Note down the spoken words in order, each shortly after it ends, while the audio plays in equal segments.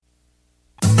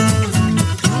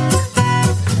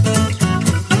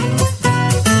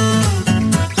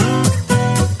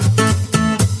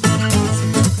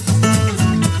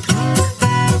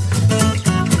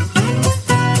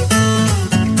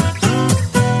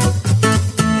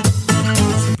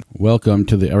Welcome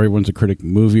to the Everyone's a Critic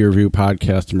movie review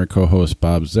podcast. I'm your co-host,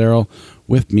 Bob Zarrell.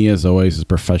 With me, as always, is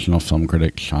professional film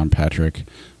critic Sean Patrick.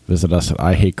 Visit us at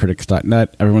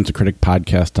ihatecritics.net,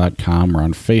 everyone'sacriticpodcast.com. We're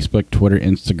on Facebook, Twitter,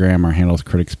 Instagram. Our handle is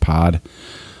CriticsPod.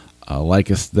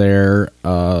 Like us there.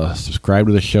 Subscribe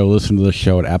to the show. Listen to the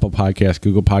show at Apple Podcasts,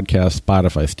 Google Podcasts,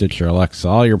 Spotify, Stitcher, Alexa,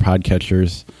 all your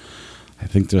podcatchers. I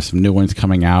think there's some new ones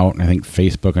coming out. I think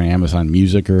Facebook and Amazon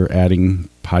Music are adding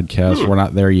podcasts. We're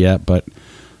not there yet, but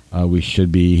we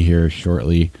should be here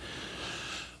shortly.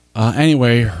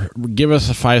 Anyway, give us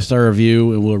a 5-star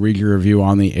review, and we'll read your review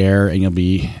on the air, and you'll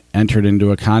be entered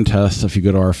into a contest. If you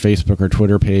go to our Facebook or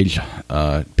Twitter page,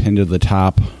 pinned to the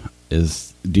top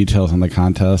is details on the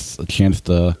contest, a chance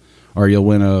to, or you'll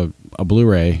win a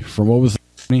Blu-ray from, what was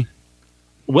it?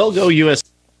 Well Go US.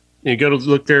 You go to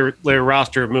look their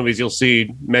roster of movies, you'll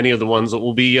see many of the ones that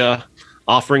will be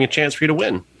offering a chance for you to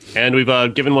win. And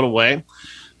we've given one away.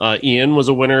 Ian was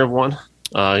a winner of one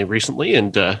recently,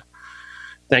 and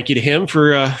thank you to him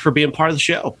for being part of the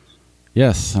show.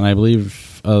 Yes, and I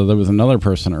believe there was another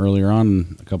person earlier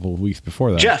on, a couple of weeks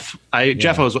before that. Jeff. I owe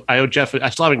Jeff. I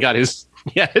still haven't got his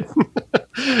yet.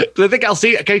 I think I'll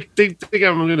see. I think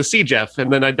I'm going to see Jeff,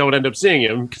 and then I don't end up seeing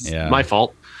him. Yeah. My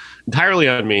fault. Entirely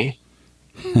on me.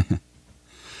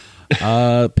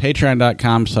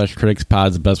 Patreon.com/criticspod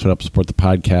is the best way to help support the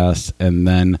podcast. And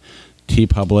then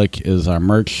TeePublic is our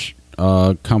merch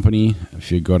company.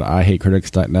 If you go to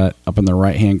ihatecritics.net, up in the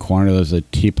right-hand corner, there's a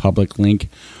TeePublic link.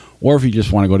 Or if you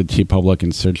just want to go to TeePublic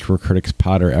and search for Critics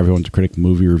Pod or Everyone's a Critic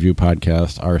movie review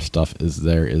podcast, our stuff is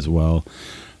there as well.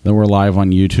 Then we're live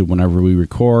on YouTube whenever we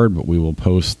record, but we will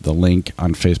post the link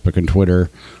on Facebook and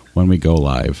Twitter when we go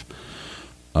live.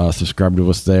 Subscribe to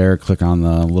us there. Click on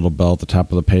the little bell at the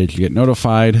top of the page to get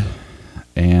notified,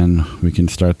 and we can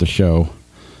start the show.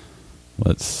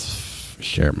 Let's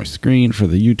share my screen for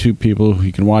the YouTube people.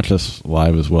 You can watch us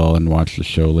live as well and watch the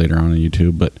show later on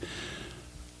YouTube. But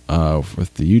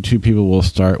with the YouTube people, we'll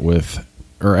start with,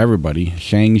 or everybody,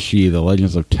 Shang-Chi, The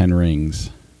Legends of Ten Rings.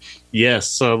 Yes,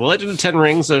 so The Legend of Ten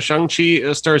Rings.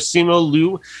 Shang-Chi stars Simu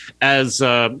Liu as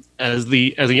a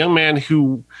young man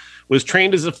who was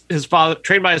trained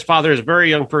by his father as a very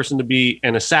young person to be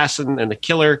an assassin and a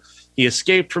killer. He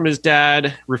escaped from his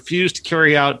dad, refused to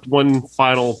carry out one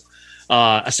final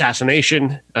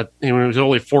assassination when he was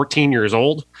only 14 years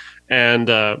old, and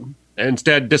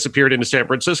instead disappeared into San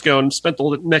Francisco and spent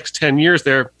the next 10 years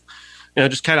there,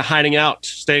 just kind of hiding out,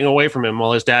 staying away from him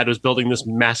while his dad was building this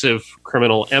massive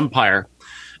criminal empire.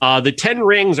 The 10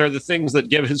 rings are the things that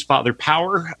give his father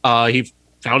power. He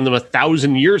found them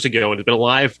 1,000 years ago and has been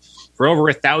alive for over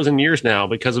 1,000 years now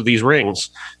because of these rings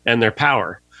and their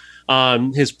power.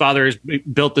 His father has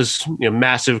built this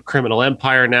massive criminal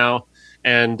empire now,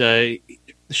 and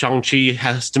Shang-Chi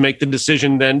has to make the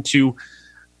decision then to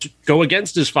go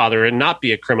against his father and not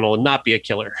be a criminal and not be a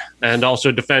killer, and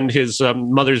also defend his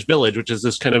mother's village, which is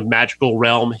this kind of magical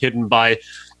realm hidden by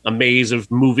a maze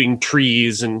of moving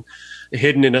trees and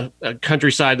hidden in a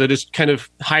countryside that is kind of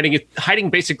hiding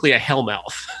basically a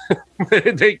hellmouth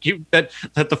that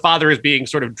the father is being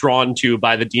sort of drawn to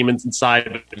by the demons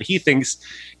inside, and he thinks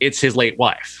it's his late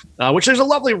wife. Which there's a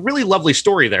really lovely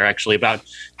story there actually about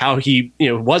how he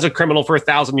was a criminal for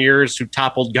 1,000 years who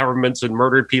toppled governments and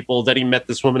murdered people. Then he met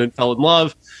this woman and fell in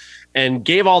love, and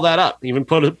gave all that up. Even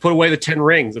put away the 10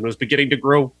 rings and was beginning to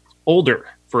grow older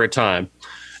for a time.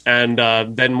 And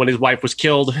then when his wife was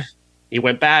killed, he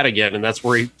went bad again, and that's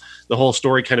where the whole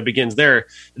story kind of begins there.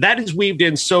 That is weaved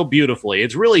in so beautifully.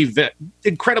 It's really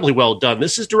incredibly well done.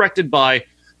 This is directed by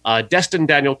Destin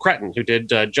Daniel Cretton, who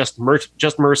did Just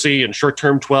Mercy and Short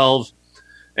Term 12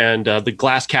 and The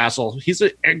Glass Castle. He's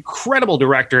an incredible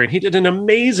director, and he did an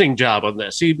amazing job on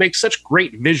this. He makes such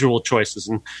great visual choices,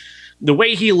 and the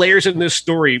way he layers in this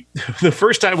story, the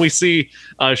first time we see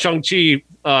Shang-Chi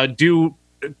do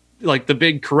like the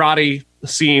big karate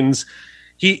scenes,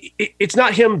 it's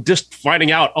not him just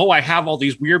finding out, oh, I have all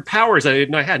these weird powers that I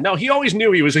didn't know I had. No, he always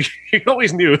knew he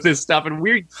always knew this stuff. And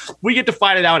we get to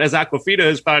find it out as Awkwafina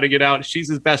is finding it out. She's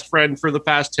his best friend for the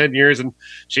past 10 years, and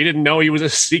she didn't know he was a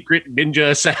secret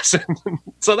ninja assassin.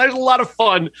 So there's a lot of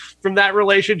fun from that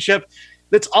relationship.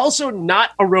 That's also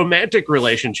not a romantic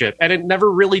relationship, and it never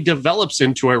really develops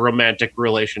into a romantic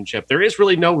relationship. There is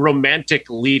really no romantic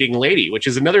leading lady, which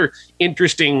is another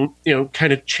interesting,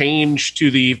 kind of change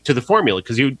to the formula,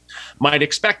 because you might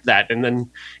expect that, and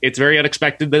then it's very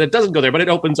unexpected that it doesn't go there, but it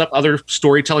opens up other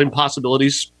storytelling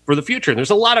possibilities for the future. And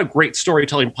there's a lot of great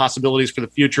storytelling possibilities for the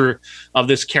future of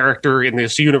this character in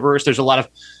this universe. There's a lot of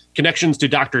connections to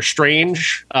Doctor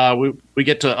Strange. We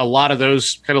get to a lot of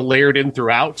those kind of layered in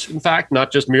throughout, in fact,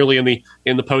 not just merely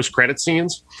in the post-credit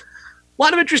scenes.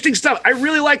 lot of interesting stuff. I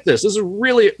really like this. This is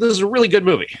a really good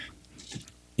movie.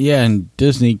 Yeah, and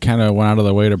Disney kind of went out of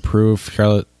their way to prove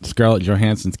Scarlett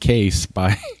Johansson's case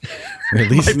by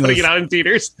releasing putting it out in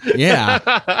theaters.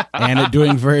 Yeah, and it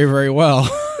doing very, very well.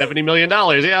 $70 million,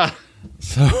 yeah.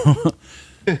 So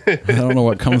I don't know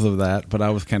what comes of that, but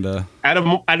I was kind of at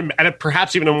a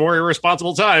perhaps even a more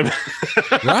irresponsible time.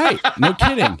 Right? No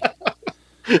kidding.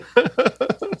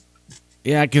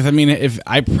 Yeah, because I mean, if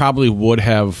I probably would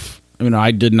have, I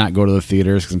did not go to the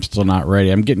theaters because I'm still not ready.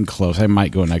 I'm getting close. I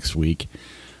might go next week.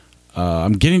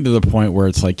 I'm getting to the point where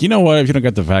it's like, you know what? If you don't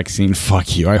get the vaccine,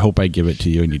 fuck you. I hope I give it to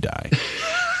you and you die.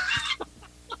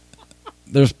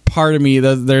 There's part of me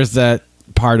there's that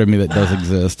part of me that does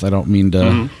exist. I don't mean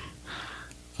to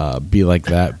be like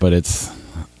that, but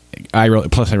I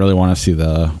really want to see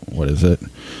the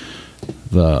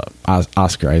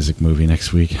Oscar Isaac movie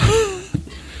next week.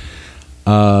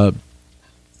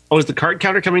 Is the card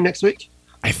counter coming next week?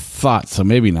 I thought so.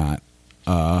 Maybe not.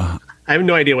 I have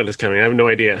no idea when it's coming. I have no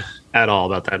idea at all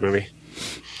about that movie.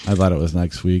 I thought it was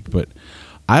next week, but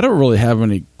I don't really have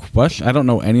any question. I don't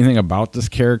know anything about this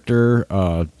character.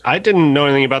 I didn't know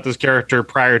anything about this character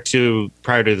prior to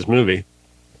this movie.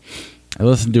 I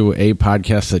listened to a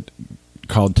podcast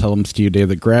called Tell 'em Steve Dave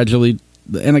that gradually,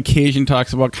 on occasion,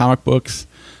 talks about comic books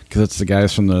because it's the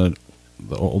guys from the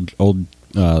old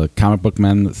comic book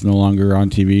men that's no longer on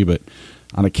TV, but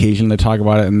on occasion they talk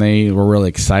about it, and they were really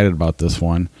excited about this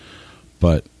one.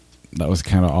 But that was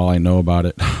kind of all I know about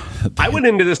it. I went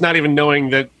into this not even knowing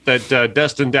that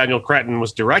Destin Daniel Cretton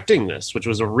was directing this, which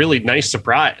was a really nice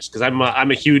surprise because I'm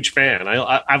a huge fan.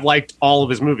 I've liked all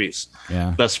of his movies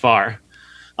thus far,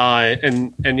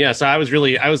 and yes, I was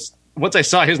once I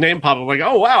saw his name pop up, I'm like,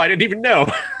 oh wow, I didn't even know.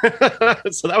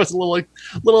 So that was a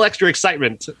little extra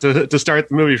excitement to start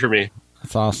the movie for me.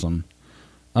 That's awesome.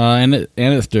 And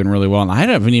it's doing really well. And I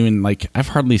haven't even I've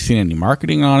hardly seen any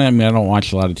marketing on it. I mean, I don't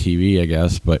watch a lot of TV, I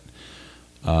guess, but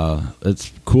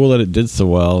it's cool that it did so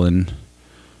well. And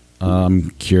I'm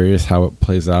curious how it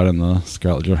plays out in the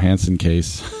Scarlett Johansson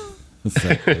case.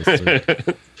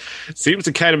 Seems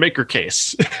to kind of make her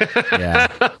case. Yeah.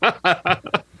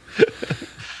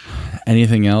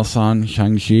 Anything else on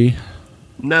Shang-Chi?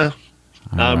 No.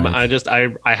 Right.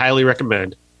 I highly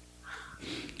recommend.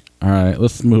 All right,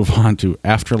 let's move on to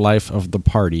Afterlife of the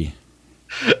Party.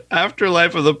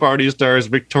 Afterlife of the Party stars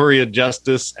Victoria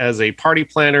Justice as a party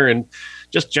planner and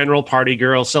just general party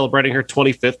girl celebrating her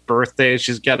 25th birthday.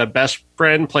 She's got a best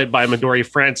friend played by Midori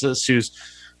Francis, who's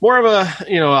more of a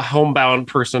homebound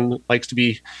person.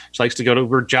 She likes to go to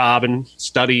her job and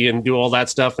study and do all that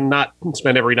stuff and not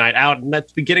spend every night out. And at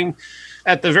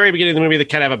the very beginning of the movie, they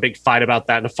kind of have a big fight about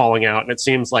that and a falling out. And it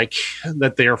seems like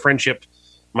that their friendship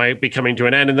might be coming to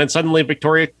an end, and then suddenly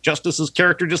Victoria Justice's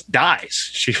character just dies.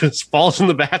 She just falls in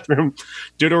the bathroom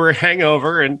due to her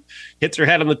hangover and hits her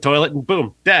head on the toilet, and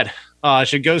boom, dead.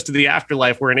 She goes to the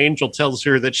afterlife where an angel tells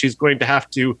her that she's going to have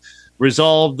to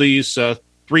resolve these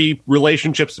 3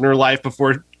 relationships in her life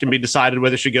before it can be decided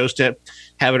whether she goes to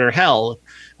heaven or hell.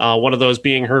 One of those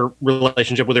being her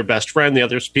relationship with her best friend, the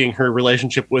others being her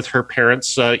relationship with her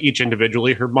parents, each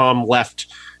individually. Her mom left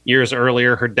years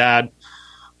earlier. Her dad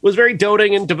was very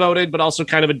doting and devoted, but also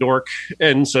kind of a dork.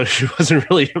 And so she wasn't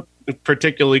really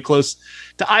particularly close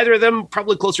to either of them,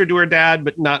 probably closer to her dad,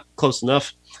 but not close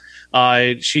enough.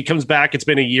 She comes back. It's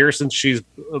been a year since she's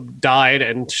died,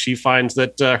 and she finds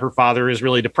that her father is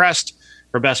really depressed.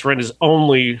 Her best friend is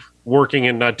only working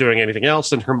and not doing anything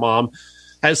else, and her mom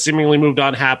has seemingly moved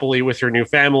on happily with her new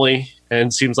family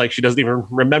and seems like she doesn't even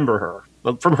remember her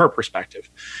from her perspective.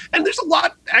 And there's a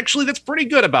lot actually that's pretty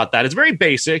good about that. It's very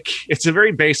basic. It's a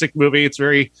very basic movie. It's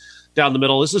very down the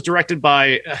middle. This is directed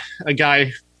by a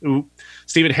guy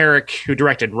Stephen Herrick, who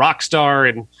directed Rockstar,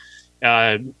 and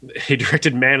he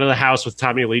directed Man of the House with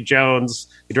Tommy Lee Jones.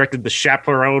 He directed The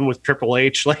Chaperone with Triple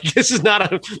H. This is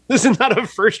not a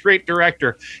first-rate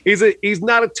director. He's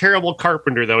not a terrible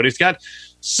carpenter though, and he's got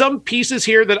some pieces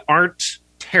here that aren't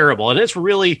terrible. And it's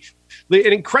really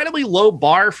an incredibly low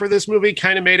bar for this movie.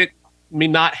 Kind of made me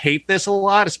not hate this a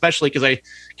lot, especially because I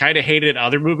kind of hated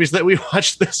other movies that we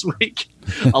watched this week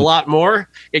a lot more.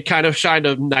 It kind of shined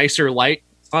a nicer light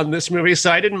on this movie,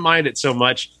 so I didn't mind it so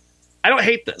much. I don't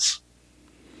hate this.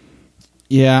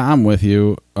 Yeah, I'm with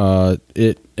you.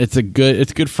 It's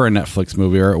good for a Netflix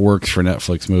movie, or it works for a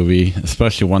Netflix movie,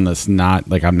 especially one that's not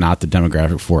I'm not the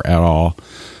demographic for at all.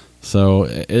 So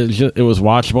it was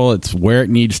watchable. It's where it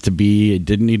needs to be. It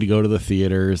didn't need to go to the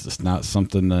theaters. It's not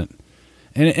something that,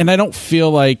 and I don't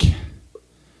feel like,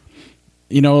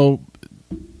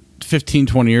 15,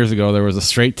 20 years ago, there was a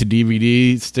straight to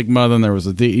DVD stigma. Then there was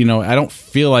I don't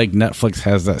feel like Netflix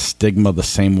has that stigma the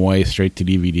same way straight to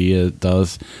DVD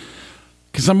does.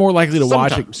 Because I'm more likely to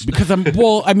watch it. Because I'm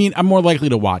more likely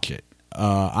to watch it.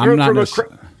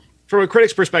 From a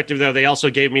critic's perspective, though, they also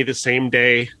gave me the same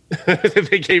day.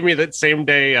 They gave me that same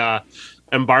day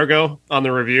embargo on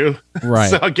the review. Right.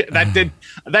 So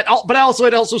but also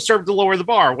it also served to lower the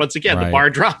bar. Once again, the bar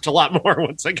dropped a lot more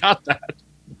once I got that.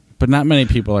 But not many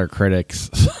people are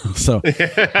critics, so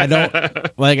I don't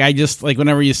I just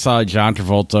whenever you saw John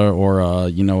Travolta or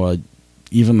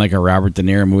even like a Robert De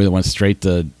Niro movie that went straight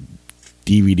to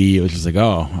DVD, it was just like,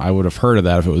 oh, I would have heard of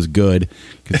that if it was good,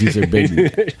 because these are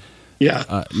big.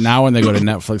 Yeah. Now when they go to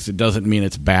Netflix, it doesn't mean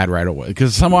it's bad right away,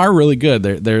 because some are really good.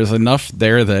 There's enough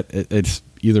there that it's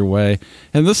either way,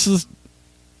 and this is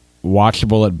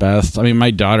watchable at best. I mean,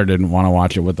 my daughter didn't want to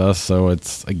watch it with us, so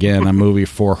it's again a movie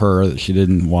for her that she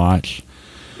didn't watch.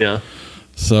 Yeah.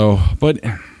 So, but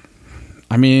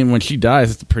I mean, when she dies,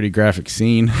 it's a pretty graphic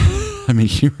scene. I mean,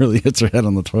 she really hits her head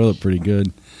on the toilet pretty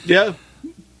good. Yeah.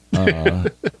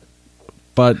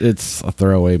 But it's a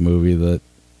throwaway movie that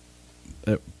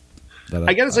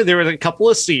I gotta say, there were a couple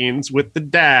of scenes with the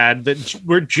dad that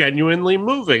were genuinely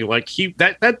moving. Like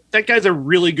that guy's a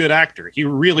really good actor. He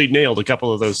really nailed a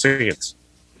couple of those scenes.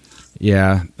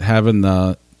 Yeah, having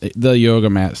the yoga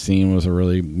mat scene was a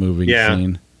really moving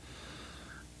scene.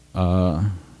 But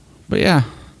yeah,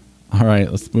 all right,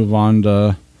 let's move on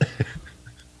to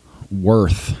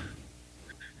Worth.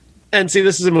 And see,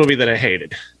 this is a movie that I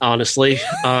hated, honestly.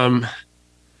 I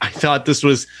thought this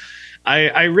was.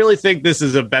 I really think this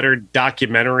is a better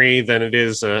documentary than it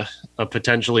is a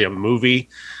potentially a movie.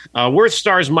 Worth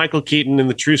stars Michael Keaton in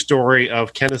the true story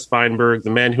of Kenneth Feinberg, the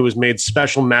man who was made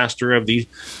special master of the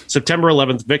September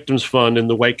 11th Victims Fund in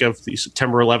the wake of the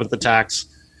September 11th attacks.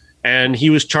 And he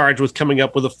was charged with coming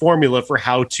up with a formula for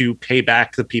how to pay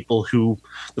back the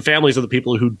families of the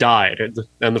people who died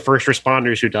and the first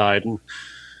responders who died. And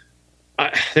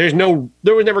there was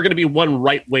never going to be one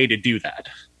right way to do that.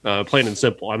 Plain and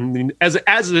simple. I mean, as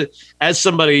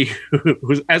somebody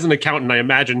who's as an accountant, I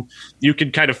imagine you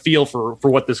could kind of feel for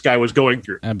what this guy was going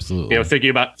through. Absolutely.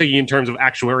 Thinking in terms of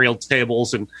actuarial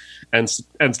tables and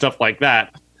stuff like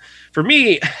that. For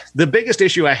me, the biggest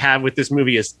issue I have with this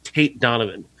movie is Tate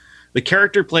Donovan. The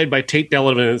character played by Tate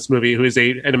Donovan in this movie, who is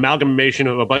an amalgamation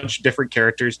of a bunch of different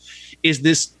characters, is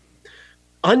this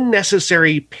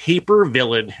unnecessary paper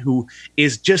villain who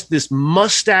is just this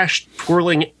mustache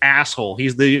twirling asshole.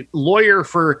 He's the lawyer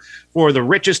for the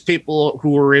richest people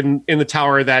who were in the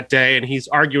tower that day, and he's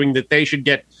arguing that they should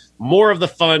get more of the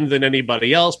fund than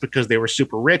anybody else because they were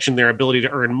super rich and their ability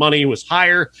to earn money was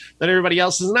higher than everybody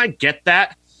else's. And I get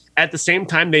that. At the same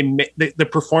time, the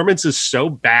performance is so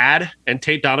bad, and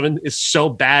Tate Donovan is so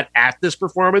bad at this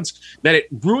performance that it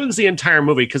ruins the entire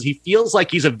movie, because he feels like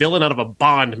he's a villain out of a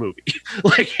Bond movie.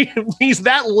 Like he's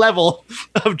that level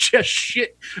of just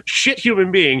shit human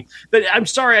being that I'm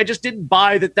sorry, I just didn't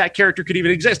buy that character could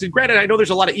even exist. And granted, I know there's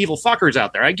a lot of evil fuckers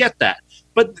out there. I get that.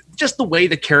 But just the way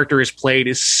the character is played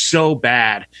is so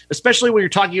bad, especially when you're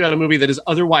talking about a movie that is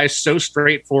otherwise so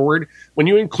straightforward. When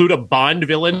you include a Bond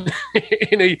villain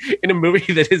in a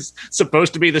movie that is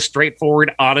supposed to be the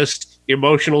straightforward, honest,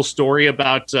 emotional story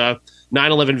about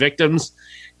 9/11 victims,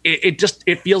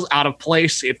 it feels out of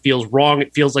place. It feels wrong.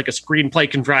 It feels like a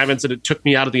screenplay contrivance, and it took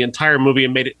me out of the entire movie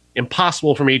and made it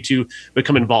impossible for me to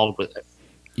become involved with it.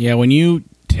 Yeah, when you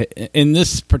in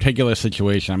this particular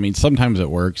situation, I mean, sometimes it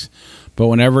works. But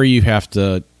whenever you have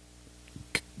to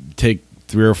take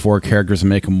 3 or 4 characters and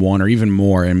make them one, or even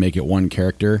more, and make it one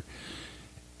character,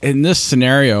 in this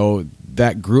scenario,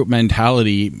 that group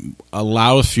mentality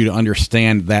allows you to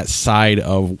understand that side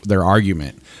of their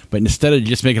argument. But instead of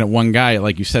just making it one guy,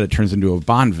 like you said, it turns into a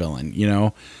Bond villain.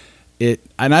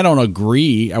 And I don't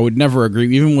agree. I would never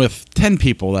agree, even with 10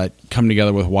 people that come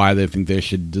together with why they think they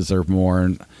should deserve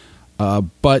more.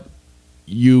 But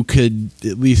you could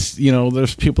at least,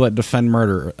 there's people that defend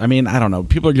murder. I mean, I don't know.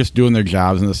 People are just doing their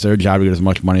jobs, and it's their job to get as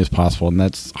much money as possible, and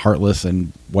that's heartless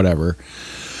and whatever.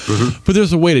 Mm-hmm. But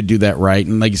there's a way to do that right.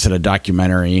 And like you said, a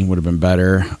documentary would have been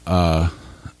better.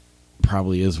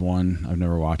 Probably is one. I've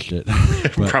never watched it.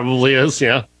 But, probably is,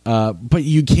 yeah. But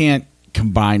you can't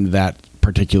combine that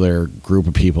particular group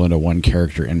of people into one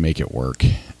character and make it work.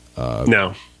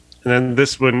 No. And then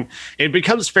this one, it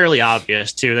becomes fairly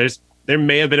obvious, too. There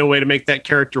may have been a way to make that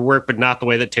character work, but not the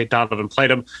way that Tate Donovan played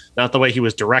him, not the way he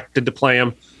was directed to play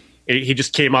him. He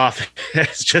just came off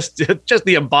as just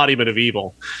the embodiment of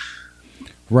evil.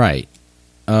 Right.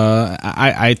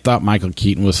 I thought Michael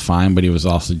Keaton was fine, but he was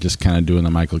also just kind of doing the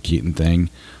Michael Keaton thing.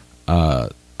 I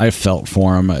I felt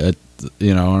for him. Was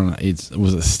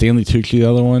it Stanley Tucci, the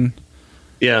other one?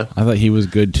 Yeah. I thought he was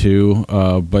good too,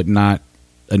 but not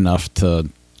enough to.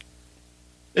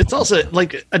 It's also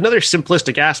like another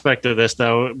simplistic aspect of this,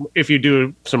 though, if you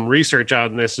do some research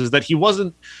on this, is that he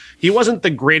wasn't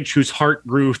the Grinch whose heart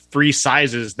grew 3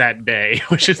 sizes that day,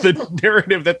 which is the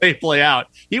narrative that they play out.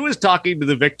 He was talking to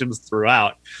the victims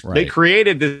throughout. Right. They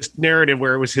created this narrative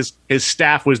where it was his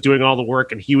staff was doing all the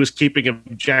work and he was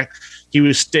he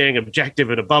was staying objective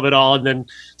and above it all. And then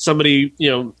somebody,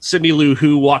 Sidney Lou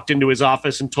Who walked into his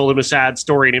office and told him a sad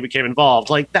story and he became involved.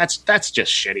 Like that's just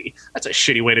shitty. That's a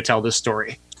shitty way to tell this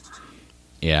story.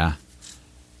 Yeah.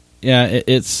 Yeah.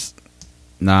 It's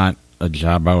not a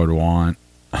job I would want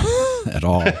at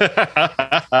all.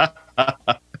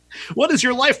 What is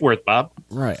your life worth, Bob?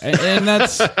 Right. And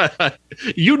that's,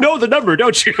 you know the number,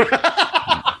 don't you?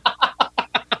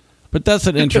 But that's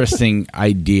an interesting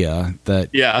idea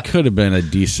that could have been a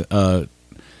decent,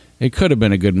 it could have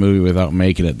been a good movie without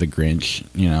making it The Grinch,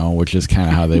 which is kind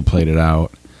of how they played it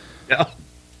out. Yeah.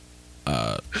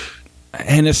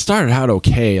 And it started out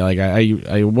okay. Like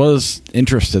I was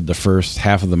interested the first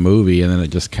half of the movie, and then it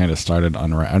just kind of started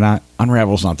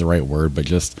unravel's not the right word, but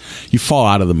just you fall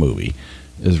out of the movie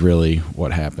is really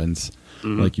what happens,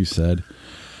 like you said.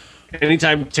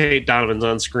 Anytime Tate Donovan's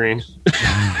on screen.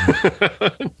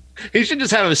 He should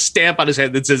just have a stamp on his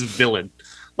head that says villain.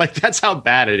 Like, that's how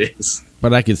bad it is.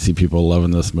 But I could see people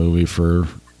loving this movie for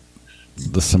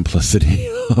the simplicity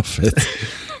of it,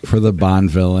 for the Bond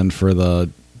villain, for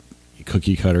the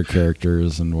cookie cutter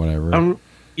characters and whatever.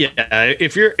 Yeah,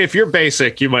 if you're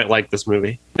basic, you might like this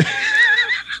movie.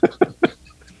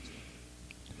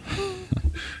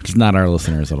 It's not our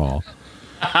listeners at all.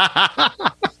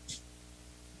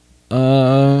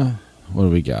 What do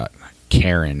we got?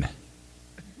 Karen.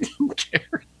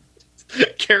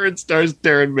 Karen stars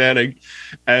Darren Manning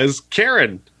as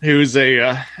Karen, who's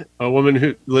a woman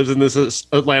who lives in this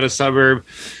Atlanta suburb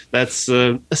that's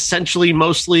essentially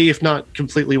mostly, if not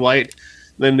completely white.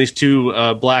 Then these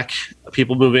 2 black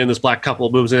people move in. This black couple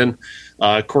moves in.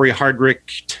 Corey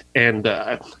Hardrick and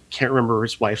I can't remember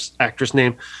his wife's actress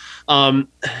name.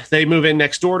 They move in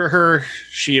next door to her.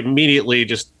 She immediately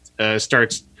just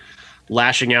starts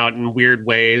lashing out in weird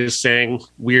ways, saying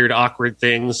weird, awkward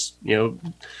things,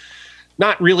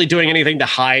 not really doing anything to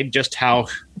hide just how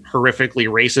horrifically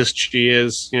racist she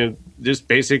is, just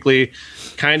basically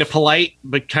kind of polite,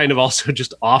 but kind of also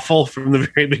just awful from the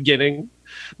very beginning.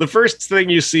 The first thing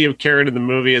you see of Karen in the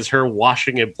movie is her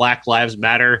washing a Black Lives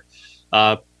Matter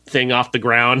thing off the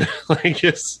ground. Like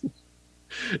just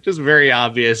very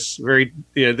obvious.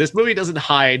 This movie doesn't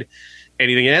hide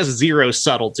anything. It has zero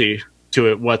subtlety to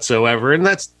it whatsoever, and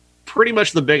that's pretty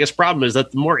much the biggest problem. Is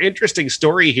that the more interesting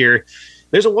story here?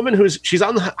 There's a woman she's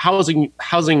on the housing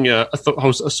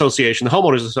association, the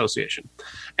homeowners association,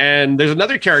 and there's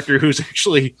another character who's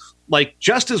actually like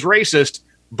just as racist,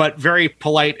 but very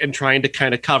polite and trying to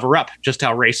kind of cover up just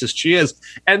how racist she is.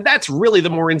 And that's really the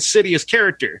more insidious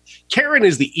character. Karen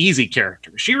is the easy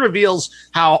character. She reveals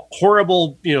how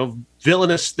horrible,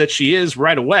 villainous that she is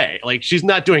right away. Like she's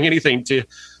not doing anything to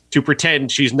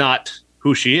pretend she's not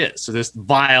who she is. So this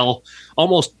vile,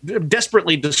 almost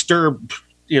desperately disturbed,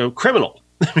 criminal.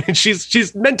 I mean,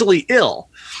 she's mentally ill,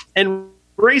 and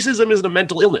racism isn't a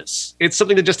mental illness. It's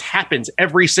something that just happens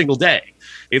every single day.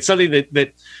 It's something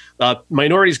that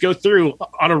minorities go through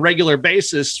on a regular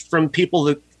basis from people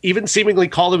that even seemingly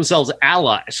call themselves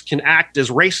allies can act as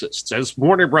racists, as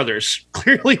Warner Brothers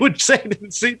clearly would say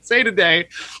today.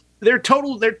 They're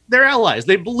allies.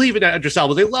 They believe in Idris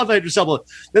Elba. They love Idris Elba.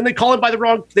 Then they call him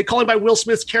by Will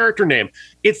Smith's character name.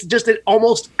 It's just an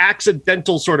almost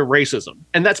accidental sort of racism.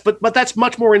 And that's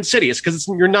much more insidious because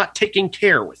you're not taking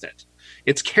care with it.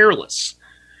 It's careless.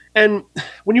 And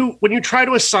when you try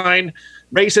to assign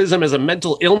racism as a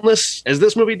mental illness, as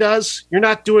this movie does, you're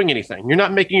not doing anything. You're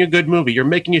not making a good movie. You're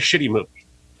making a shitty movie.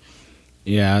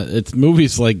 Yeah, it's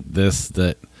movies like this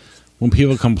that when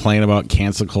people complain about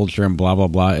cancel culture and blah, blah,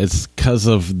 blah, it's because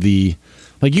of you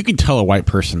can tell a white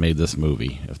person made this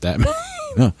movie, if that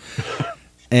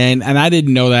and I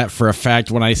didn't know that for a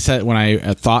fact when I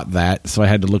thought that, so I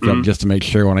had to look it up just to make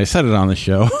sure when I said it on the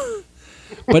show.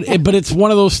 But it's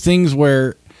one of those things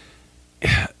where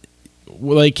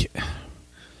like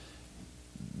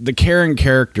the Karen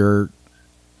character,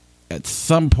 at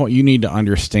some point you need to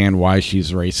understand why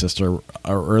she's racist,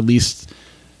 or at least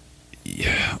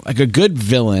like a good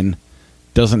villain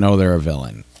doesn't know they're a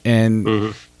villain,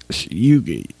 and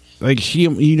you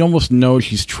almost know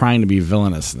she's trying to be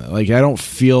villainous. Like I don't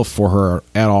feel for her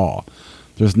at all.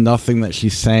 There's nothing that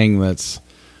she's saying that's,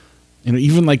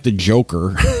 even like the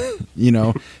Joker.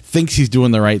 thinks he's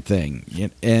doing the right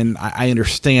thing. And I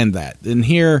understand that. And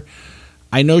here,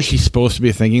 I know she's supposed to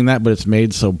be thinking that, but it's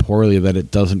made so poorly that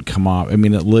it doesn't come off. I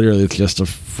mean, it literally is just a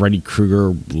Freddy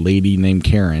Krueger lady named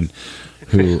Karen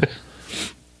who,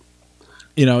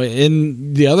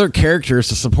 and the other characters,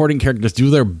 the supporting characters, do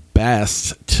their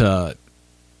best to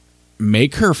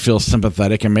make her feel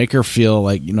sympathetic and make her feel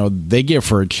like, they give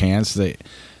her a chance.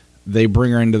 They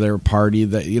bring her into their party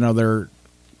that, they're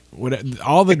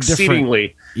all the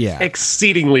exceedingly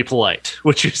polite,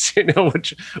 which is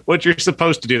what you're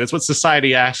supposed to do. That's what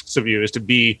society asks of you, is to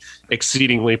be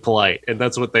exceedingly polite, and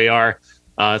that's what they are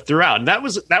throughout. And that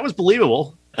was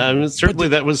believable. Certainly,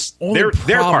 that was their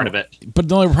part of it. But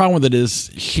the only problem with it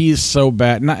is she's so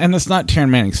bad, and it's not Taryn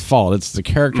Manning's fault. It's the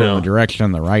character, and the direction,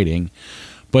 and the writing.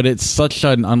 But it's such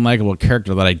an unlikable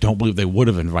character that I don't believe they would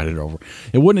have invited over.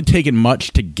 It wouldn't have taken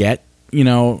much to get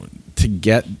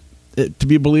it to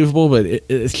be believable, but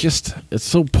it's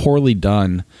so poorly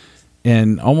done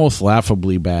and almost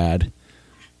laughably bad,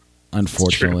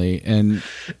 unfortunately. And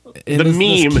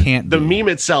the meme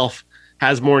itself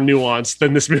has more nuance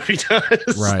than this movie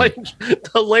does. Right. Like,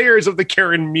 the layers of the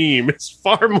Karen meme is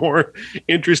far more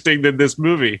interesting than this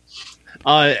movie.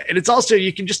 And it's also,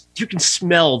 you can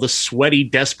smell the sweaty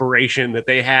desperation that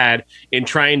they had in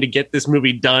trying to get this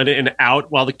movie done and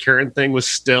out while the Karen thing was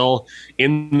still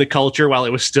in the culture, while it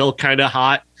was still kind of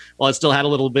hot, while it still had a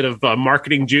little bit of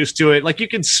marketing juice to it. Like, you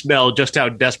can smell just how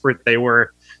desperate they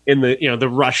were in the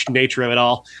rushed nature of it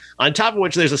all. On top of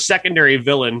which, there's a secondary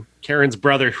villain, Karen's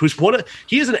brother,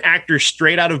 he is an actor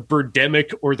straight out of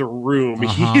Birdemic or The Room.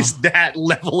 Uh-huh. He's that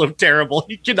level of terrible.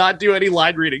 He cannot do any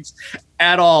line readings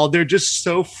at all. They're just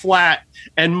so flat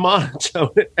and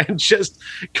monotone and just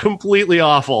completely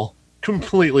awful.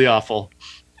 Completely awful.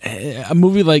 A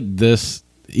movie like this,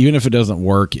 even if it doesn't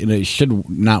work, and it should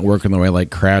not work in the way like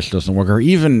Crash doesn't work, or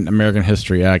even American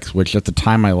History X, which at the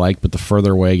time I liked, but the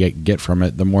further away I get from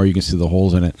it, the more you can see the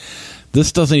holes in it.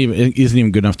 This isn't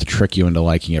even good enough to trick you into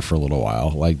liking it for a little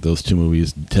while, like those two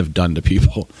movies have done to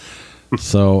people.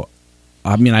 So,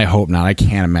 I mean, I hope not. I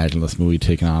can't imagine this movie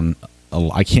taking on.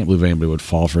 I can't believe anybody would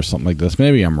fall for something like this.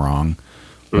 Maybe I'm wrong,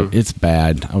 but it's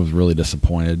bad. I was really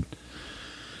disappointed.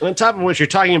 And on top of which, you're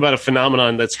talking about a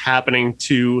phenomenon that's happening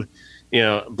to,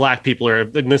 black people, or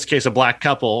in this case, a black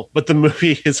couple. But the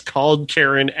movie is called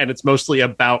Karen, and it's mostly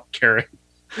about Karen.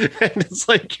 And it's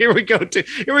like, here we go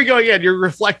again. You're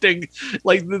reflecting,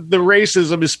 like, the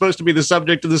racism is supposed to be the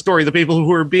subject of the story. The people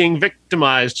who are being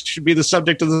victimized should be the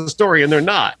subject of the story, and they're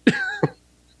not.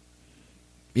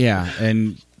 Yeah,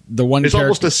 and there's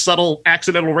almost a subtle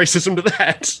accidental racism to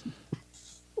that.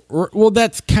 Well,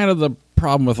 that's kind of the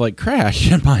problem with, like, Crash,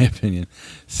 in my opinion.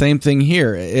 Same thing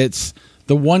here. It's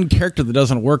the one character that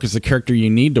doesn't work is the character you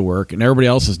need to work, and everybody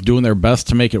else is doing their best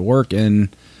to make it work, and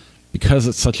because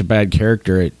it's such a bad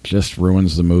character, it just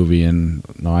ruins the movie. And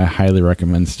no, I highly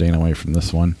recommend staying away from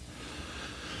this one.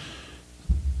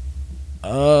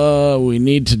 We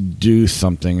need to do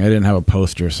something. I didn't have a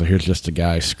poster, so here's just a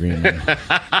guy screaming.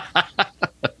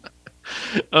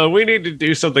 We Need to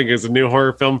Do Something is a new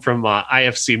horror film from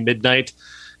IFC Midnight,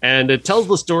 and it tells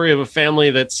the story of a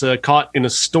family that's caught in a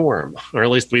storm, or at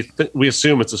least we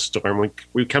assume it's a storm.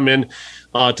 We come in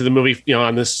to the movie,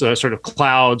 on this sort of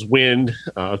clouds, wind,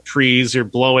 trees are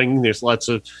blowing. There's lots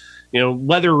of,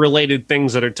 weather-related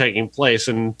things that are taking place,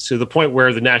 and to the point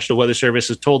where the National Weather Service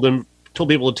has told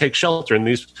people to take shelter, and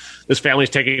this family's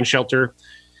taking shelter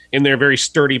in their very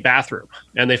sturdy bathroom,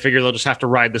 and they figure they'll just have to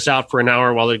ride this out for an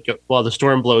hour while the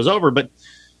storm blows over. But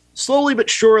slowly but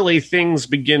surely, things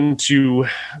begin to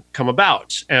come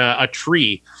about. A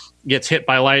tree gets hit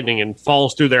by lightning and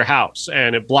falls through their house,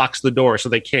 and it blocks the door so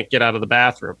they can't get out of the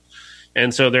bathroom.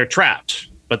 And so they're trapped.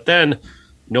 But then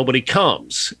nobody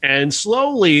comes. And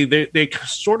slowly they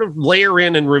sort of layer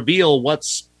in and reveal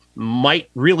what's might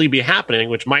really be happening,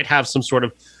 which might have some sort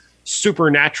of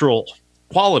supernatural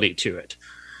quality to it.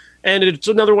 And it's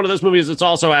another one of those movies that's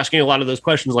also asking a lot of those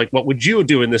questions, like, what would you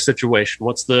do in this situation?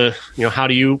 What's the, how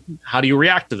do you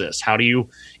react to this? How do you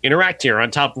interact here? On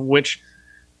top of which,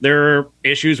 there are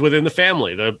issues within the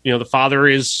family. The father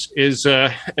is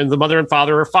and the mother and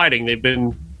father are fighting. They've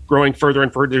been growing further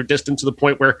and further distant to the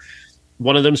point where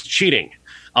one of them's cheating.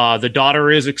 The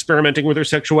daughter is experimenting with her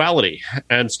sexuality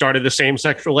and started a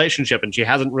same-sex relationship, and she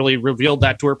hasn't really revealed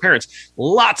that to her parents.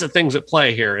 Lots of things at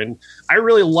play here, and I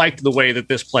really liked the way that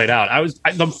this played out.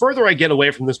 The further I get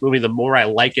away from this movie, the more I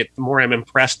like it, the more I'm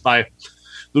impressed by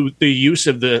the use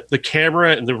of the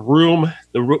camera and the room,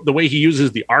 the way he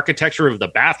uses the architecture of the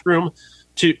bathroom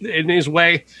in his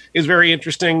way is very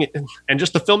interesting, and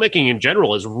just the filmmaking in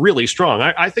general is really strong.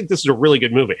 I think this is a really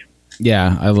good movie.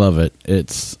 Yeah, I love it.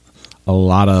 It's a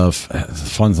lot of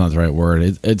fun's not the right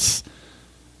word. It's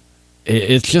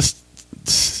just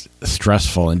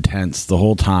stressful, intense the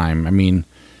whole time. I mean,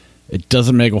 it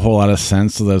doesn't make a whole lot of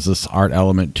sense. So there's this art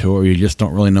element to it where you just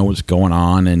don't really know what's going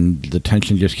on, and the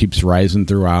tension just keeps rising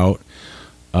throughout.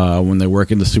 When they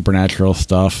work into supernatural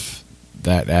stuff,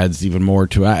 that adds even more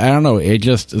to it. I don't know.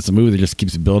 It's a movie that just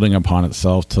keeps building upon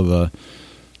itself till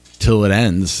it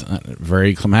ends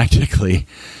very climactically.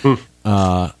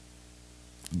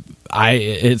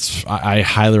 I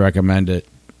highly recommend it.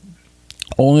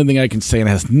 Only thing I can say, and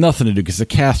it has nothing to do, because the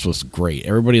cast was great.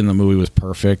 Everybody in the movie was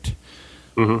perfect.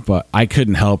 But I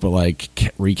couldn't help but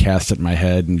like recast it in my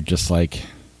head, and just like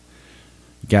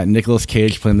got Nicolas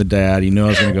Cage playing the dad. You knew I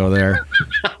was going to go there.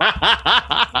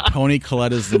 Toni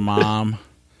Collette is the mom.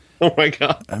 Oh my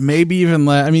god! Maybe even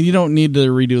I mean, you don't need to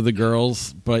redo the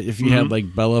girls, but if you had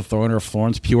like Bella Thorne or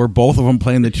Florence Pugh, or both of them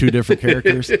playing the two different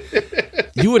characters,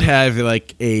 you would have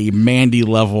like a Mandy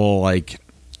level like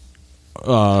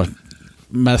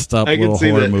messed up little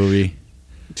horror movie.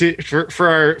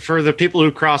 For the people who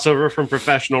cross over from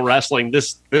professional wrestling,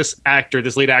 this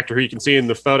lead actor who you can see in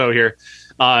the photo here,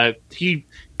 he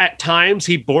at times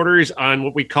he borders on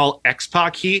what we call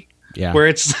X-Pac heat, where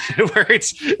it's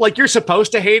like you're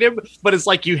supposed to hate him, but it's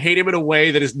like you hate him in a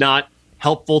way that is not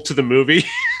helpful to the movie,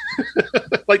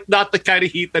 like not the kind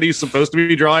of heat that he's supposed to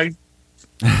be drawing.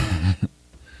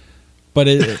 But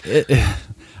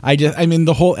I mean,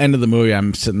 the whole end of the movie,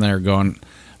 I'm sitting there going,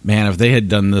 man, if they had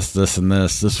done this, and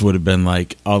this would have been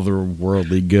like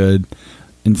otherworldly good.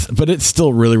 But it's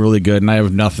still really, really good, and I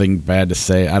have nothing bad to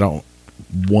say. I don't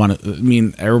want to. I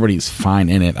mean, everybody's fine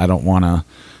in it. I don't want to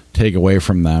take away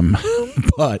from them.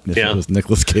 But if it was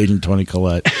Nicolas Cage and Toni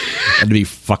Collette, that'd be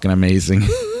fucking amazing.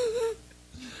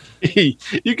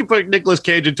 You can put Nicolas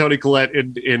Cage and Toni Collette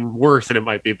in Worth, and it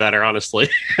might be better, honestly.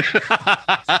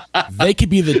 They could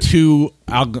be the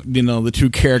two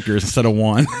characters instead of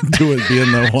one. Being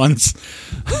the ones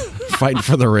fighting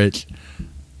for the rich.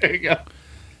 There you go.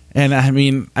 And I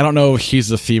mean, I don't know if she's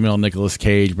the female Nicolas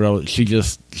Cage, but she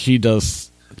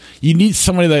does. You need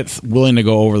somebody that's willing to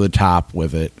go over the top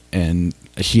with it, and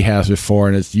she has before,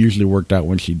 and it's usually worked out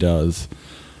when she does.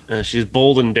 She's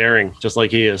bold and daring, just like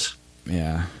he is.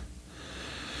 Yeah.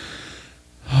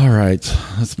 All right,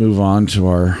 let's move on to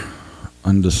our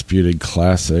undisputed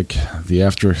classic, the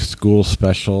After School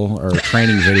Special, or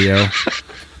training video,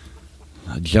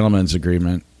 Gentleman's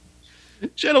Agreement.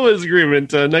 Gentleman's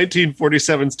Agreement,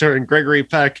 1947 starring Gregory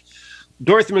Peck,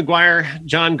 Dorothy McGuire,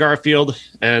 John Garfield,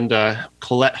 and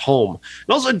Colette Holm.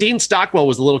 And also Dean Stockwell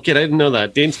was a little kid. I didn't know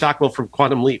that. Dean Stockwell from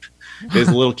Quantum Leap is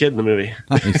a little kid in the movie.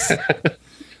 Nice.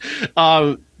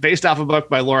 Based off a book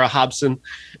by Laura Hobson.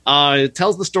 It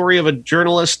tells the story of a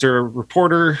journalist or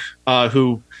reporter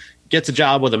who gets a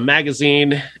job with a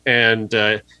magazine and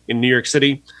in New York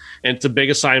City. And it's a big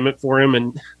assignment for him.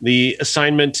 And the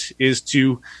assignment is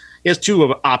he has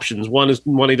two options. One is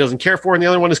one he doesn't care for, and the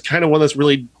other one is kind of one that's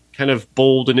really kind of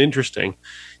bold and interesting.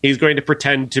 He's going to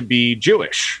pretend to be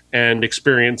Jewish and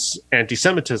experience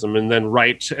anti-Semitism and then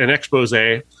write an expose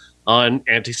on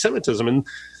anti-Semitism. And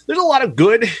there's a lot of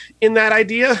good in that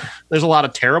idea. There's a lot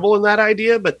of terrible in that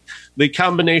idea, but the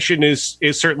combination is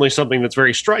certainly something that's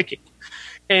very striking.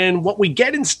 And what we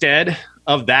get instead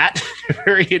of that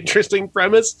very interesting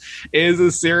premise is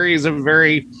a series of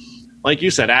very, like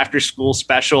you said, after school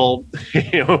special,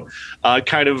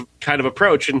 kind of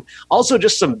approach, and also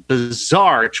just some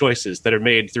bizarre choices that are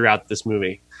made throughout this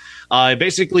movie.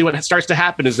 Basically, what starts to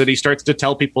happen is that he starts to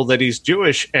tell people that he's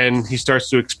Jewish, and he starts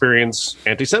to experience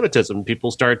anti-Semitism. People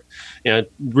start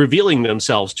revealing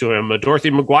themselves to him.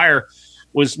 Dorothy McGuire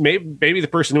was maybe the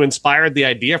person who inspired the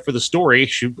idea for the story.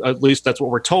 At least that's what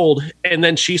we're told. And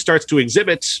then she starts to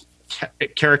exhibit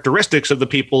characteristics of the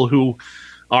people who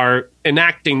are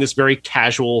enacting this very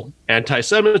casual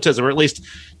anti-Semitism, or at least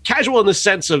casual in the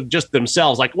sense of just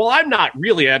themselves. Like, well, I'm not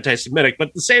really anti-Semitic, but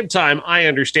at the same time, I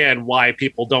understand why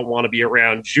people don't want to be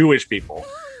around Jewish people,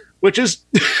 which is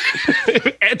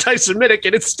anti-Semitic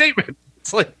in its statement.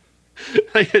 It's like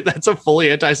that's a fully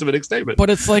anti-Semitic statement. But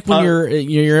it's like when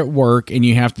you're at work and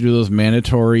you have to do those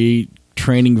mandatory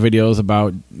training videos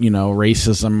about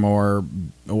racism or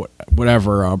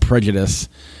whatever prejudice,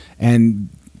 and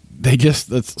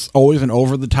it's always an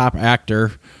over-the-top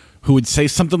actor who would say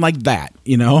something like that,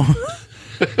 Well,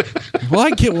 I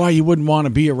get why you wouldn't want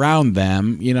to be around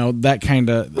them, that kind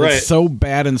of, right. It's so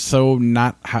bad and so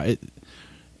not how it,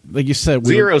 like you said.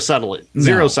 Zero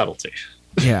subtlety.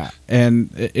 Yeah, and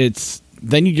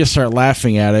then you just start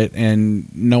laughing at it,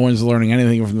 and no one's learning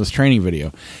anything from this training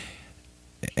video.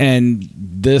 And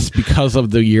this, because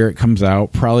of the year it comes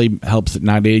out, probably helps it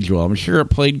not age well. I'm sure it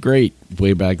played great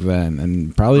way back then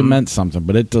and probably meant something,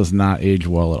 but it does not age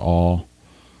well at all.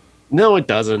 No, it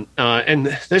doesn't.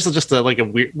 And there's just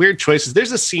a weird choices.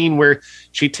 There's a scene where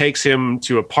she takes him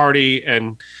to a party,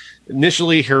 and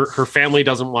initially her family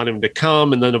doesn't want him to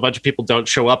come, and then a bunch of people don't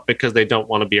show up because they don't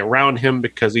want to be around him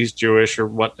because he's Jewish or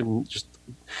what. And just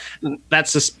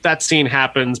that scene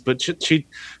happens, but she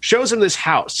shows him this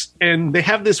house, and they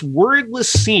have this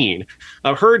wordless scene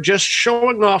of her just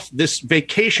showing off this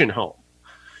vacation home.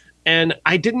 And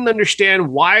I didn't understand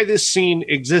why this scene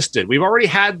existed. We've already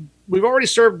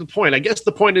served the point. I guess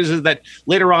the point is that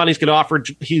later on he's going to offer,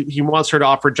 he wants her to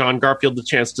offer John Garfield the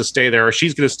chance to stay there, or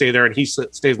she's going to stay there and he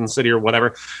stays in the city or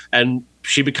whatever. And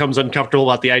she becomes uncomfortable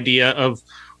about the idea of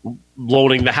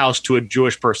loaning the house to a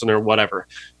Jewish person or whatever.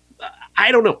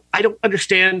 I don't know. I don't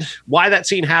understand why that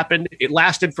scene happened. It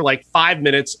lasted for like 5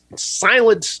 minutes.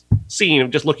 Silent scene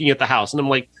of just looking at the house. And I'm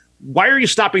like, why are you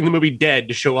stopping the movie dead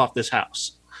to show off this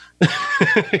house?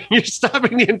 You're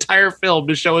stopping the entire film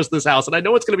to show us this house. And I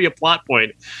know it's going to be a plot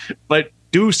point, but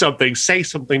do something, say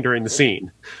something during the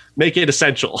scene, make it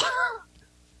essential.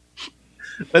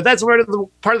 But that's part of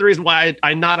the reason why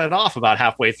I nodded off about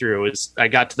halfway through is I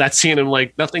got to that scene and I'm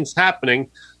like, nothing's happening.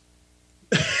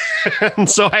 And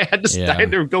so I had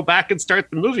to go back and start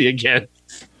the movie again.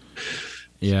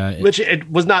 Yeah, which it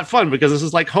was not fun because this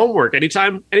is like homework.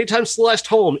 Anytime Celeste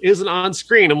Holm isn't on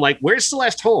screen, I'm like, where's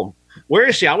Celeste Holm? Where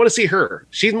is she? I want to see her.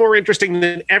 She's more interesting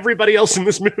than everybody else in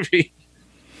this movie.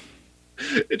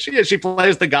 And she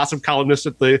plays the gossip columnist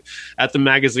at the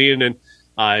magazine, and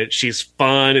she's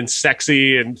fun and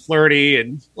sexy and flirty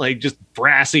and like just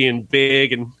brassy and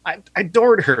big. And I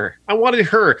adored her. I wanted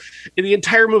her in the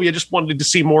entire movie. I just wanted to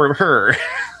see more of her.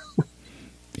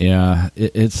 Yeah,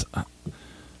 it's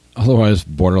otherwise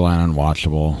borderline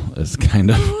unwatchable. It's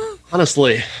kind of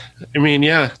honestly. I mean,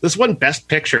 yeah, this won Best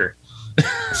Picture.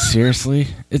 Seriously,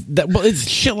 it's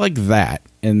shit like that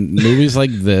and movies like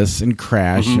this and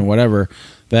Crash and whatever.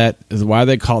 That is why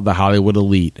they call it the Hollywood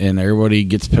elite, and everybody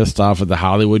gets pissed off at the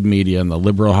Hollywood media and the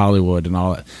liberal Hollywood and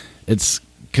all that. It's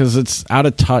because it's out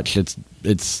of touch.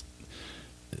 It's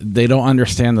they don't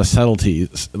understand the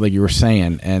subtleties, like you were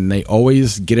saying, and they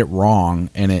always get it wrong.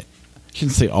 And I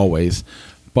shouldn't say always,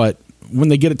 but when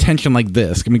they get attention like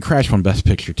this, I mean, Crash won Best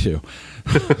Picture too,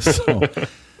 so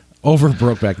over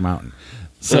Brokeback Mountain.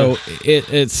 So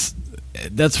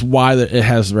that's why it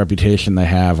has the reputation they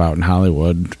have out in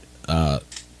Hollywood.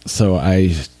 So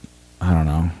I don't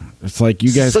know. It's like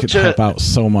you guys could help out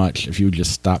so much if you would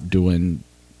just stop doing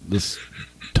this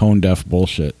tone deaf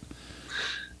bullshit.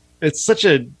 It's such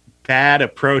a bad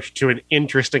approach to an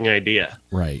interesting idea.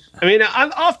 Right. I mean,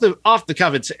 off the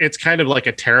cuff, it's kind of like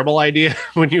a terrible idea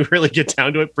when you really get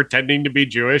down to it. Pretending to be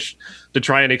Jewish to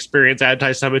try and experience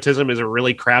anti-Semitism is a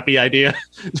really crappy idea.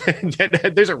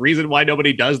 There's a reason why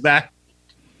nobody does that.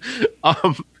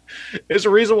 There's a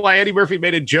reason why Eddie Murphy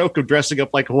made a joke of dressing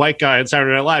up like a white guy on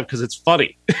Saturday Night Live, because it's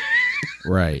funny.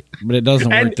 Right. But it doesn't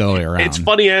work the way around. It's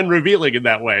funny and revealing in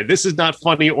that way. This is not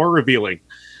funny or revealing.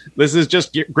 This is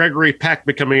just Gregory Peck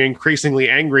becoming increasingly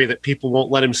angry that people won't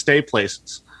let him stay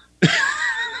places.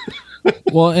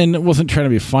 Well, and it wasn't trying to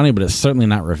be funny, but it's certainly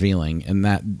not revealing. And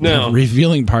the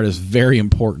revealing part is very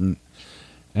important.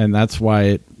 And that's why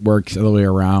it works the other way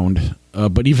around.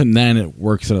 But even then, it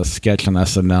works in a sketch on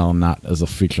SNL, not as a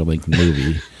feature-length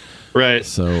movie. Right.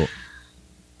 So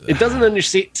it doesn't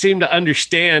seem to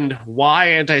understand why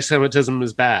anti-Semitism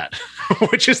is bad,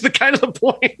 which is the kind of the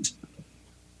point.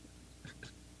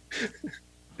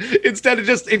 Instead of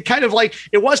it kind of like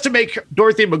it was to make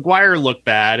Dorothy McGuire look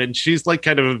bad, and she's like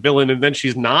kind of a villain, and then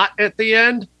she's not at the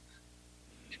end.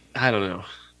 I don't know.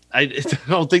 I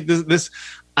don't think this.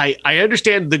 I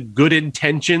understand the good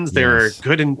intentions. There are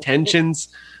good intentions.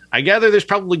 I gather there's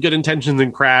probably good intentions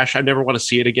in Crash. I never want to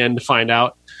see it again to find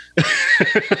out.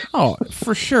 Oh,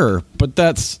 for sure. But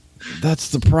that's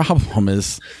the problem.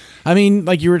 Is, I mean,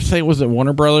 like you were saying, was it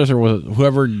Warner Brothers or was it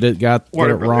whoever got it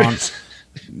wrong?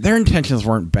 Their intentions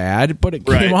weren't bad, but it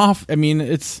came off. I mean,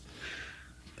 it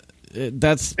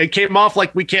came off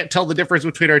like we can't tell the difference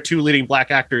between our two leading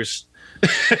black actors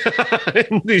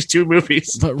in these two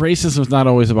movies. But racism is not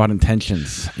always about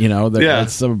intentions,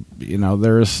 There's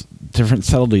different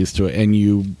subtleties to it, and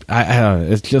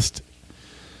it's just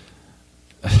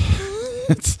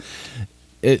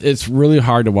it's really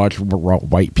hard to watch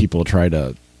white people try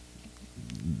to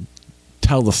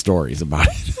tell the stories about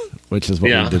it, which is what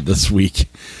we did this week.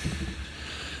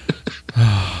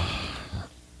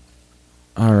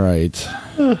 All right.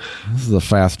 This is a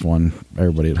fast one,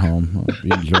 everybody at home. Hope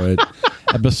you enjoy it.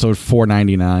 Episode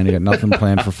 499. I got nothing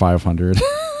planned for 500.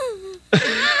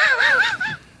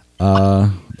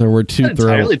 There were two. That's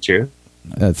entirely true.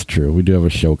 That's true. We do have a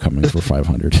show coming for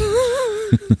 500.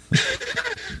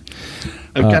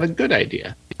 I've got a good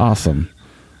idea. Awesome.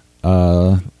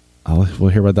 We'll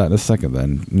hear about that in a second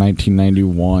then.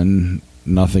 1991,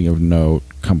 Nothing of Note,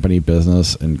 Company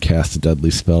Business, and Cast a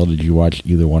Deadly Spell. Did you watch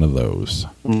either one of those?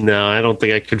 No, I don't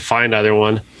think I could find either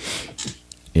one.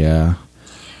 Yeah.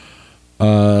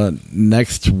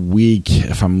 Next week,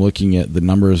 if I'm looking at the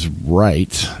numbers right,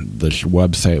 the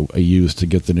website I used to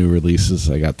get the new releases,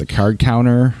 I got The Card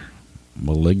Counter,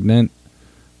 Malignant,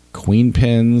 Queen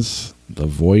Pins, The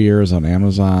Voyeurs on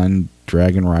Amazon,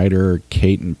 Dragon Rider,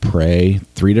 Kate and Prey,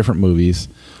 3 different movies,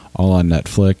 all on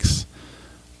Netflix.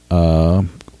 I'll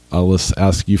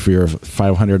ask you for your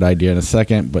 500 idea in a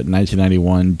second, but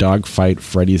 1991, Dogfight,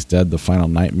 Freddy's Dead, The Final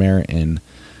Nightmare, and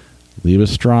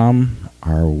Liebestrom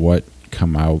are what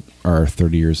come out, are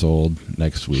 30 years old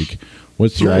next week.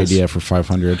 What's your idea for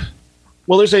 500?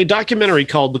 Well, there's a documentary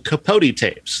called The Capote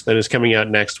Tapes that is coming out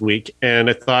next week, and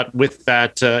I thought with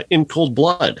that, In Cold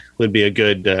Blood would be a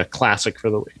good classic for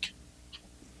the week.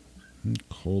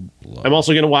 Cold Blood. I'm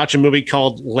also going to watch a movie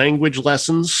called Language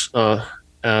Lessons.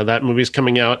 That movie's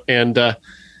coming out, and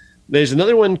there's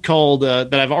another one called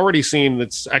that I've already seen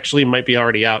that's actually might be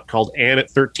already out, called Anne at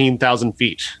 13,000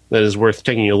 Feet, that is worth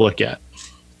taking a look at.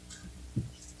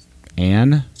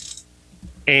 Anne?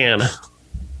 Anne.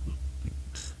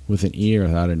 With an E or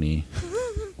without an E?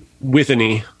 With an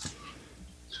E.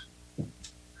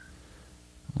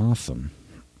 Awesome.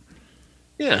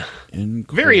 Yeah.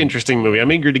 Very interesting movie.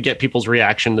 I'm eager to get people's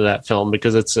reaction to that film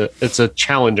because it's a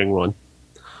challenging one.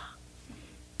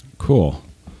 Cool.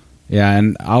 Yeah,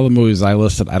 and all the movies I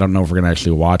listed, I don't know if we're going to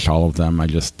actually watch all of them.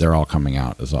 They're all coming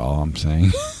out is all I'm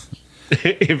saying.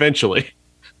 Eventually.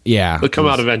 Yeah. They'll come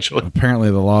out eventually. Apparently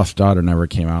The Lost Daughter never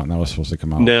came out, and that was supposed to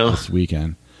come out this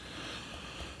weekend.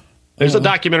 There's a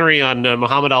documentary on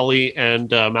Muhammad Ali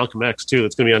and Malcolm X too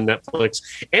that's going to be on Netflix.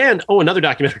 And another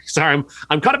documentary. Sorry,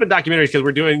 I'm caught up in documentaries because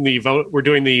we're doing the vote. We're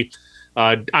doing the.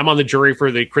 I'm on the jury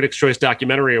for the Critics' Choice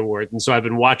Documentary Award, and so I've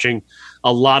been watching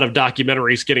a lot of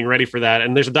documentaries, getting ready for that.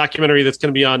 And there's a documentary that's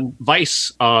going to be on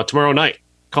Vice tomorrow night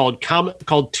called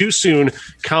Too Soon: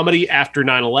 Comedy After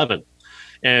 9/11.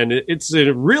 And it's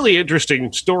a really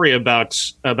interesting story about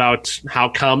how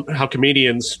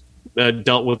comedians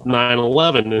dealt with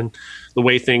 9/11 and the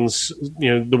way things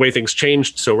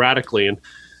changed so radically. And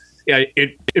yeah,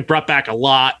 it brought back a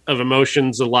lot of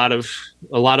emotions, a lot of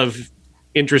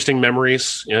interesting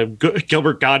memories.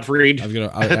 Gilbert Gottfried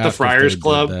at the Friars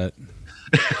Club.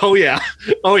 Oh yeah.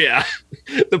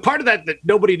 The part of that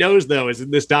nobody knows though is in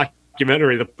this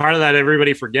documentary. The part of that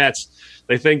everybody forgets.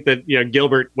 They think that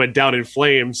Gilbert went down in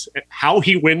flames. How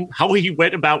he went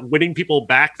about winning people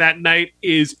back that night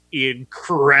is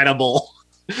incredible.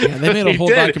 Yeah, they made a whole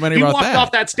documentary about that. He walked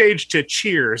off that stage to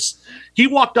Cheers.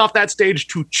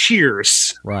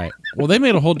 Right. Well, they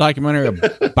made a whole documentary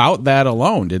about that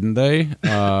alone, didn't they?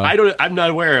 I'm not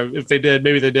aware of if they did.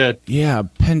 Maybe they did. Yeah,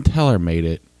 Penn Teller made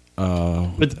it.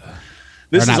 But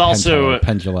this is also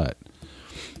Penn Jillette.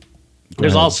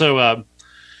 There's also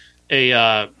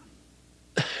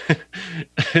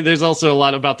there's also a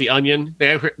lot about the Onion.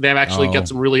 They've actually got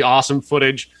some really awesome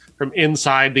footage from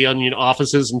inside the Onion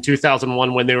offices in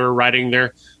 2001 when they were writing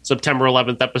their September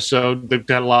 11th episode. They've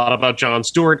got a lot about Jon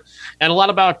Stewart and a lot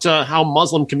about how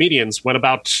Muslim comedians went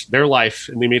about their life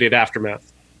in the immediate aftermath.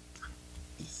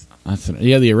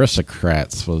 The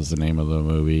Aristocrats was the name of the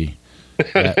movie.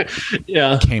 That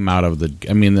came out of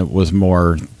it was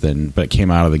more than, but it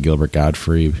came out of the Gilbert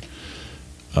Gottfried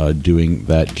doing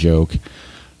that joke.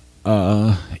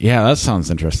 That sounds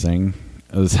interesting.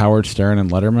 Is Howard Stern and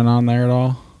Letterman on there at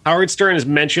all? Howard Stern is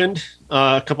mentioned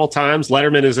a couple times.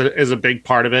 Letterman is a big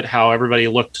part of it. How everybody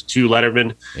looked to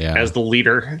Letterman as the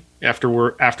leader after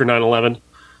 9/11,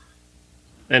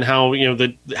 and how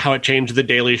how it changed the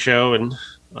Daily Show, and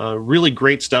really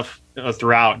great stuff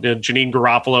throughout. Janine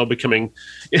Garofalo becoming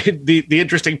the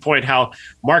interesting point, how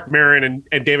Mark Maron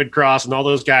and David Cross and all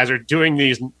those guys are doing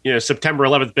these September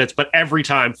 11th bits, but every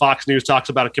time Fox News talks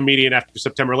about a comedian after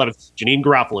September 11th, Janine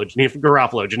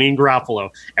Garofalo.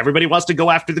 Everybody wants to go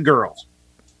after the girl.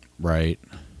 Right.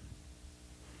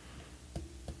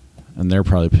 And they're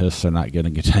probably pissed they're not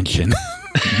getting attention.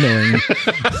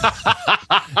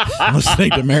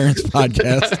 Listening to Maron's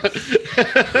podcast.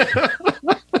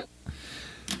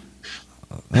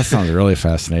 That sounds really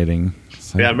fascinating.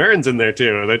 Yeah, Maron's in there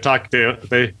too.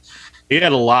 He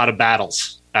had a lot of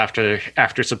battles after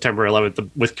September 11th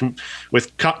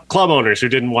with club owners who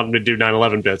didn't want him to do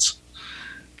 9/11 bits.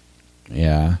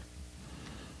 Yeah.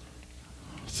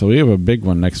 So we have a big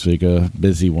one next week, a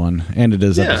busy one, and it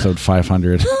is episode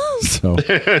 500. So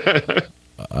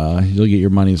you'll get your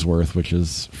money's worth, which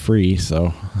is free.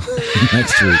 So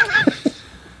next week.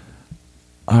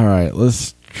 All right,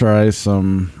 let's try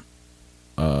some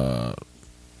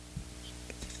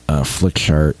flick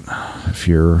chart if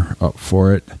you're up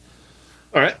for it.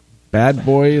 All right. Bad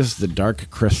Boys, The Dark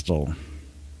Crystal.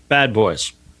 Bad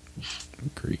Boys.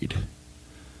 Agreed.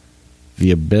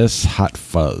 The Abyss, Hot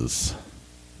Fuzz.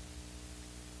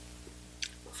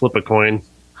 Flip a coin.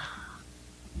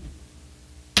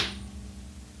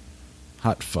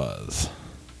 Hot Fuzz.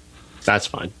 That's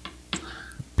fine.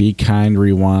 Be Kind,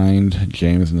 Rewind,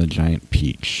 James and the Giant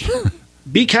Peach.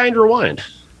 Be Kind, Rewind.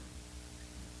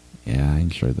 Yeah, I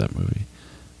enjoyed that movie.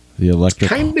 The Electric...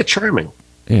 Kind of charming.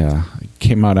 Yeah, it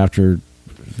came out after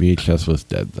VHS was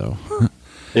dead, though.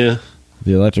 Yeah.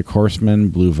 The Electric Horseman,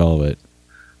 Blue Velvet.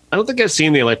 I don't think I've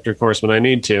seen The Electric Horseman. I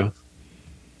need to.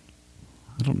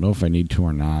 I don't know if I need to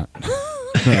or not.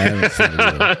 I haven't seen it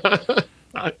either.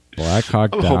 Black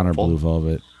Hawk Down or Blue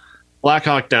Velvet? Black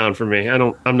Hawk Down for me.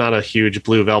 I'm not a huge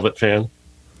Blue Velvet fan.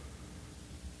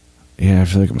 Yeah, I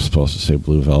feel like I'm supposed to say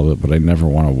Blue Velvet, but I never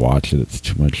want to watch it. It's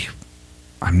too much.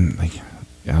 I'm like,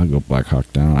 yeah, I'll go Black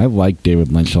Hawk Down. I like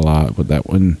David Lynch a lot, but that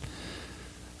one,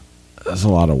 that's a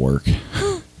lot of work.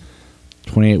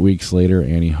 28 Weeks Later,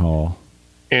 Annie Hall.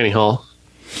 Annie Hall.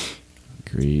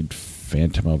 Agreed.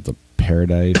 Phantom of the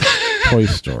Paradise. Toy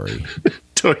Story.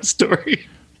 Toy Story.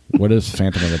 What is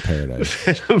Phantom of the Paradise?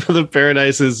 Phantom of the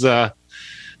Paradise is,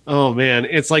 oh man,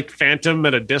 it's like Phantom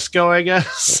at a disco, I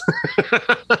guess.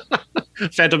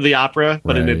 Phantom of the Opera,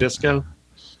 but in a disco.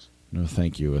 No,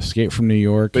 thank you. Escape from New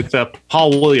York. With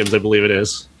Paul Williams, I believe it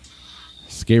is.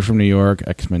 Escape from New York,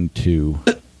 X-Men 2.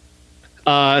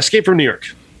 Escape from New York.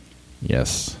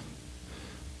 Yes.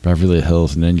 Beverly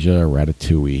Hills Ninja,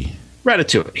 Ratatouille.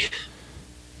 Ratatouille.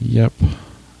 Yep.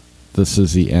 This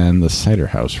Is the End, The Cider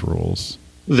House Rules.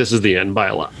 This is the end by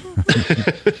a lot.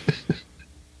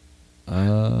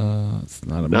 It's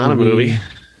not a movie. Not a movie.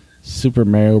 Super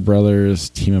Mario Brothers,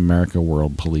 Team America,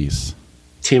 World Police.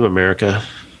 Team America.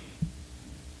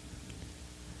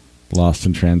 Lost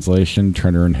in Translation,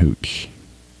 Turner and Hooch.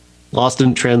 Lost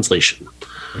in Translation.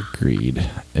 Agreed.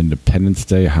 Independence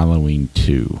Day, Halloween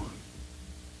 2.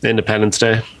 Independence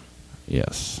Day.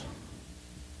 Yes.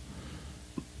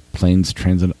 Planes,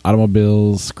 Transit,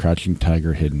 Automobiles, Crouching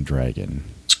Tiger, Hidden Dragon.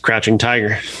 Crouching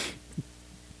Tiger.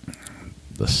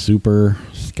 The Super,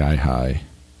 Sky High.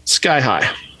 Sky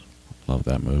High. Love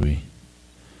that movie.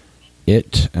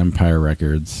 It, Empire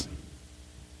Records.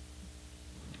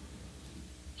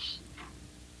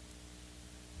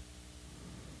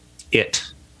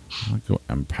 It. I'll go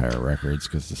Empire Records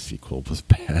because the sequel was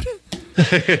bad.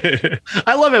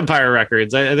 I love Empire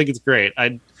Records. I think it's great.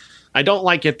 I don't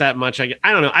like it that much. I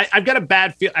don't know. I've got a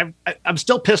bad feel. I'm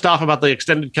still pissed off about the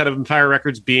extended cut of Empire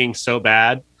Records being so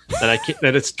bad that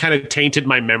it's kind of tainted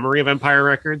my memory of Empire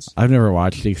Records. I've never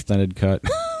watched the extended cut,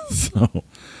 so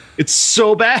it's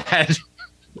so bad.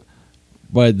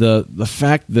 But the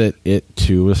fact that it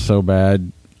too was so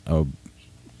bad,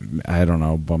 I don't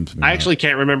know, bumps me. I actually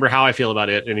can't remember how I feel about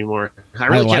it anymore. I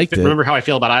really can't remember how I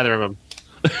feel about either of them.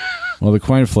 Well, the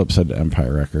coin flip said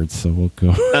Empire Records, so we'll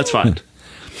go. That's fine.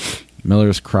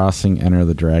 Miller's Crossing, Enter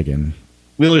the Dragon.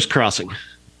 Miller's Crossing.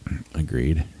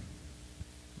 Agreed.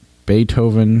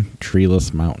 Beethoven,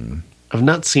 Treeless Mountain. I've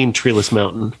not seen Treeless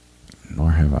Mountain.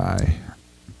 Nor have I.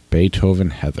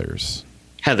 Beethoven, Heathers.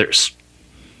 Heathers.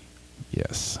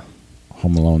 Yes.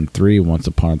 Home Alone 3, Once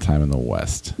Upon a Time in the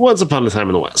West. Once Upon a Time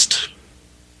in the West.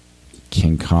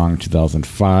 King Kong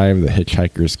 2005, The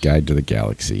Hitchhiker's Guide to the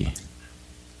Galaxy.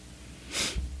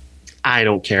 I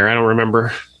don't care. I don't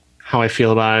remember how I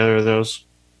feel about either of those.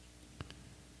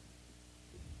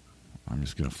 I'm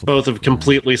just going to flip. Both have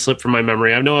completely slipped from my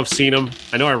memory. I know I've seen them.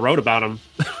 I know I wrote about them.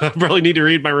 I probably need to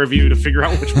read my review to figure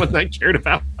out which one I cared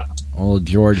about. Well,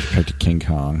 George picked King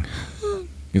Kong.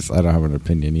 Guess I don't have an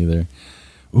opinion either.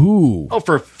 Ooh. Oh,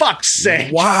 for fuck's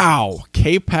sake. Wow.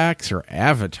 K-Pax or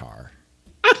Avatar?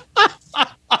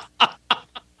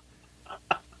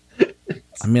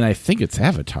 I mean, I think it's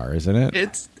Avatar, isn't it?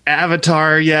 It's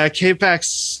Avatar. Yeah,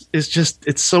 K-Pax is just,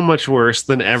 it's so much worse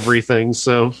than everything.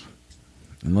 So,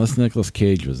 unless Nicolas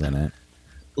Cage was in it.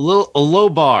 A low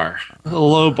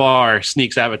bar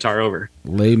sneaks Avatar over.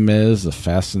 Les Mis, The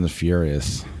Fast and the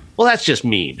Furious. Well, that's just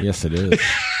mean. Yes, it is.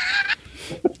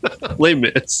 Les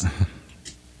Mis.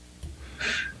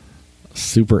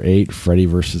 Super 8, Freddy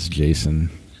versus Jason.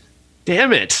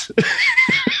 Damn it.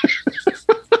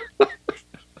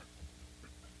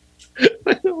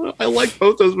 I like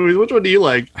both those movies. Which one do you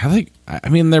like? I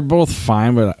mean, they're both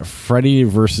fine, but Freddy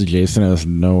versus Jason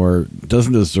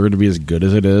doesn't deserve to be as good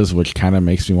as it is, which kind of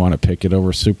makes me want to pick it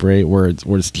over Super 8, where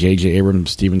it's J.J.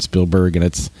 Abrams, Steven Spielberg, and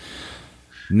it's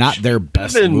not their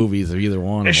best movies of either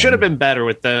one. It should have been better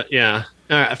with the, yeah.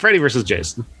 Freddy versus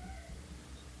Jason.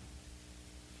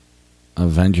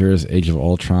 Avengers, Age of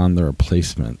Ultron, The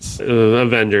Replacements.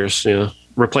 Avengers, yeah.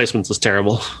 Replacements is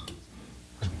terrible.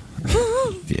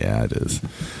 Yeah, it is.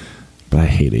 But I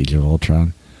hate Age of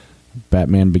Ultron.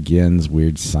 Batman Begins,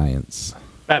 Weird Science.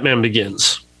 Batman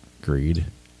Begins. Agreed.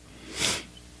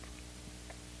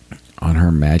 On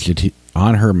Her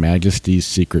Majesty's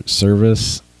Secret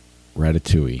Service,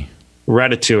 Ratatouille.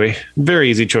 Ratatouille. Very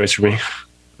easy choice for me.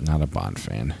 Not a Bond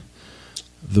fan.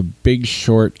 The Big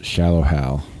Short, Shallow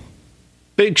Hal.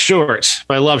 Big Short.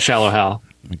 I love Shallow Hal.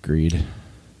 Agreed.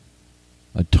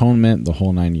 Atonement, The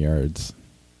Whole Nine Yards.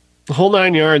 The Whole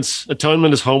Nine Yards.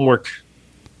 Atonement is homework.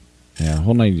 Yeah,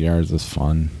 Whole Nine Yards is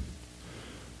fun.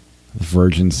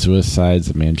 Virgin Suicides,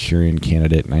 The Manchurian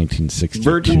Candidate, 1962.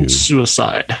 Virgin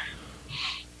Suicide.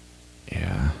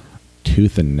 Yeah.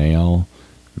 Tooth and Nail,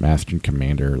 Master and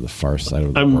Commander, The Far Side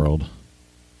of the World.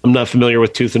 I'm not familiar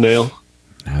with Tooth and Nail.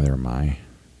 Neither am I.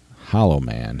 Hollow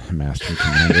Man, Master and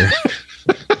Commander.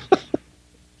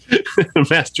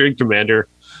 Master and Commander.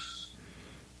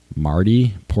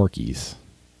 Marty, Porky's.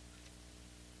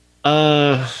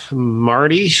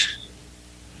 Marty?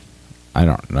 I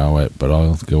don't know it, but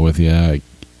I'll go with you.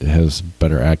 It has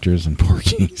better actors than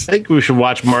Porky's. I think we should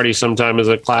watch Marty sometime as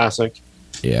a classic.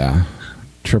 Yeah.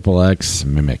 Triple X,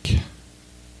 Mimic.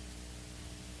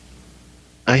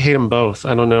 I hate them both.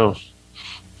 I don't know.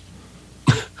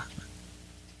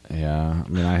 Yeah, I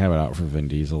mean, I have it out for Vin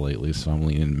Diesel lately, so I'm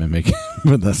leaning Mimic,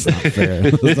 but that's not fair.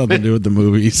 That's nothing to do with the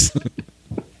movies.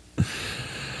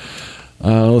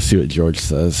 Let's see what George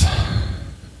says.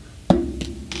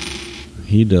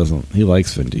 He doesn't. He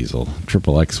likes Vin Diesel.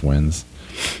 Triple X wins.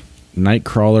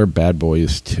 Nightcrawler, Bad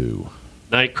Boys 2.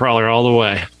 Nightcrawler all the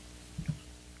way.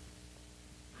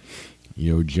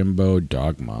 Yojimbo,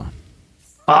 Dogma.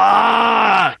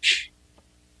 Fuck!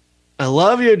 I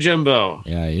love Yojimbo.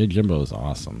 Yeah, Yojimbo is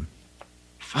awesome.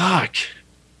 Fuck.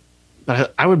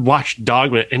 But I would watch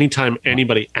Dogma anytime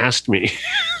anybody asked me.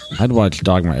 I'd watch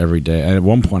Dogma every day. And at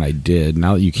one point I did.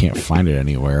 Now that you can't find it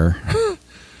anywhere.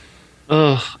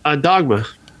 Dogma.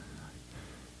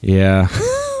 Yeah.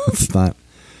 It's not.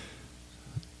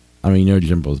 I mean,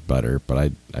 Yojimbo's better,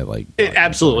 but I like it,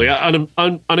 absolutely.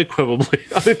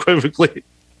 Unequivocally.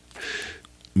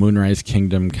 Moonrise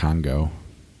Kingdom, Congo.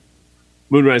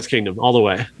 Moonrise Kingdom, all the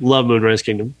way. Love Moonrise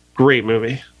Kingdom. Great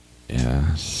movie.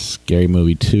 Yeah. Scary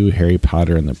Movie 2, Harry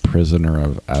Potter and the Prisoner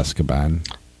of Azkaban.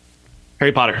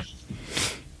 Harry Potter.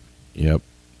 Yep.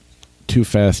 Too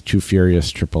Fast, Too Furious,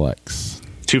 Triple X.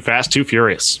 Too Fast, Too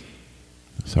Furious.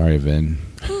 Sorry, Vin.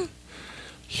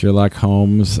 Sherlock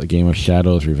Holmes, A Game of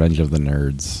Shadows, Revenge of the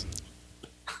Nerds.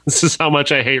 This is how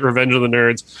much I hate Revenge of the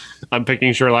Nerds. I'm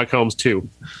picking Sherlock Holmes 2.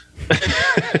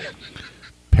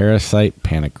 Parasite,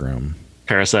 Panic Room.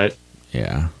 Parasite.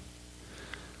 Yeah.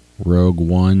 Rogue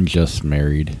One, Just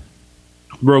Married.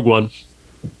 Rogue One.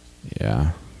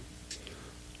 Yeah.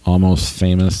 Almost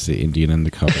Famous, The Indian in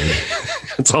the Cupboard.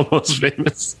 It's Almost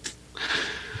Famous.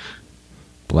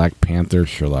 Black Panther,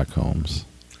 Sherlock Holmes.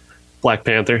 Black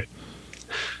Panther.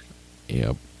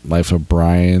 Yep. Life of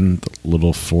Brian, the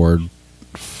Little Ford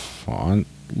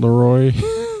Fauntleroy.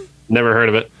 Never heard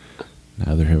of it.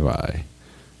 Neither have I.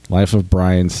 Life of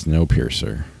Brian,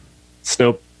 Snowpiercer.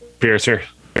 Snowpiercer.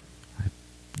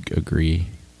 Agree.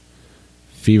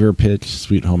 Fever Pitch,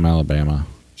 Sweet Home Alabama.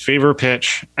 Fever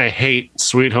Pitch. I hate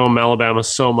Sweet Home Alabama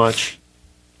so much.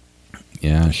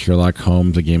 Yeah, Sherlock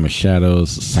Holmes, A Game of Shadows,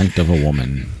 Scent of a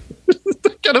Woman.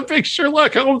 Gotta pick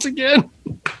Sherlock Holmes again.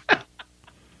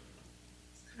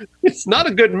 It's not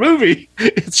a good movie.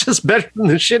 It's just better than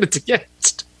the shit it's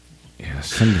against. Yeah,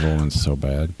 Scent of a Woman's so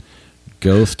bad.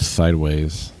 Ghost,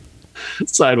 Sideways.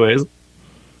 Sideways.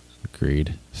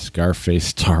 Agreed. Scarface,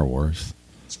 Star Wars.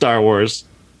 Star Wars.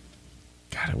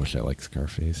 God, I wish I liked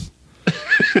Scarface.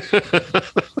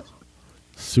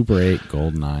 Super 8,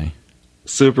 Goldeneye.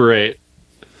 Super 8.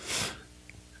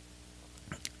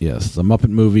 Yes, the Muppet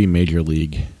Movie, Major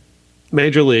League.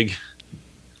 Major League.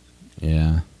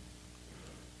 Yeah.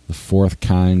 The Fourth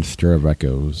Kind, Stir of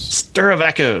Echoes. Stir of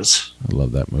Echoes. I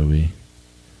love that movie.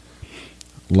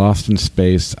 Lost in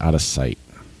Space, Out of Sight.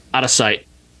 Out of Sight.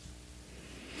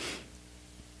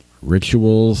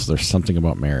 Rituals, There's Something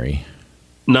About Mary.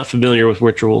 Not familiar with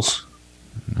Rituals.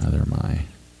 Neither am I.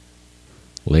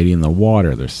 Lady in the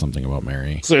Water, There's Something About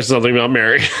Mary. There's Something About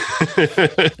Mary.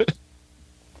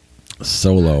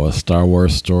 Solo, a Star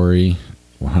Wars story.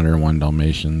 101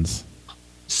 Dalmatians.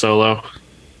 Solo.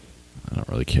 I don't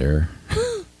really care.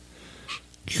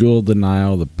 Jewel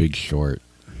Denial, The Big Short.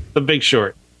 The Big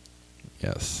Short.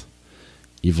 Yes.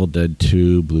 Evil Dead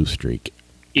 2, Blue Streak.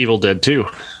 Evil Dead 2.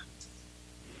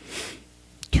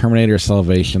 Terminator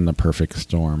Salvation, The Perfect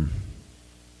Storm.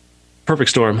 Perfect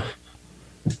Storm.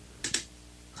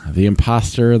 The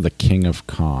Imposter, The King of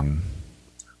Kong.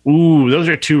 Ooh, those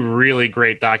are two really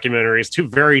great documentaries. Two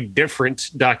very different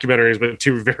documentaries, but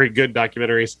two very good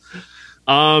documentaries.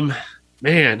 Man.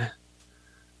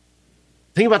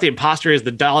 The thing about The Imposter is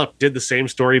the Dollop did the same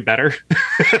story better.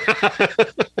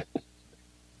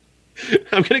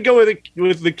 I'm going to go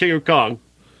with The King of Kong.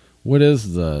 What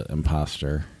is The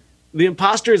Imposter? The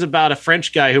Imposter is about a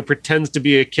French guy who pretends to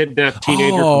be a kidnapped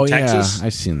teenager from Texas. Yeah,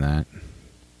 I've seen that.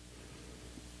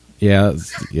 Yeah,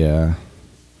 yeah.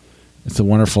 It's a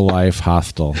Wonderful Life,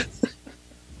 Hostel.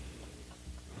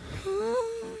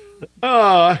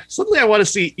 Suddenly I want to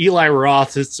see Eli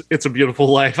Roth. It's a Beautiful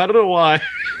Life. I don't know why.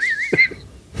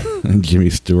 And Jimmy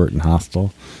Stewart in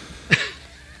Hostel.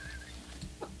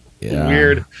 Yeah.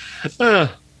 Weird.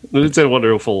 It's a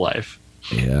Wonderful Life.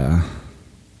 Yeah.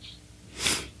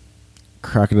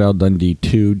 Crocodile Dundee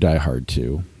 2, Die Hard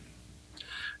 2.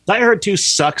 Die Hard 2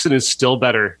 sucks and is still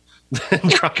better than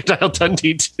Crocodile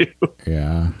Dundee 2.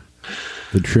 Yeah.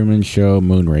 The Truman Show,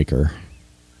 Moonraker.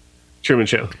 Truman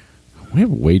Show. We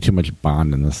have way too much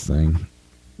Bond in this thing.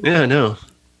 Yeah, I know.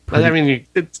 I mean,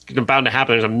 it's bound to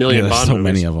happen. There's a million there's Bond so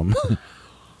movies. many of them.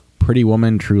 Pretty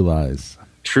Woman, True Lies.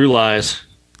 True Lies.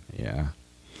 Yeah.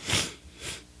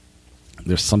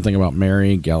 There's Something About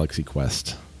Mary, Galaxy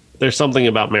Quest. There's Something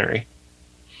About Mary.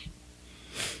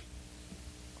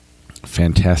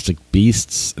 Fantastic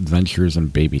Beasts, Adventures in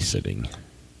Babysitting.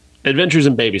 Adventures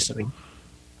in Babysitting.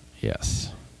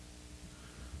 Yes.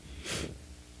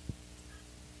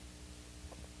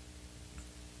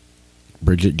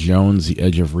 Bridget Jones, The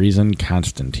Edge of Reason,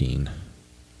 Constantine.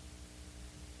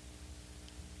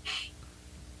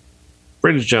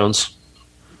 Bridget Jones.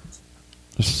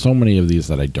 There's so many of these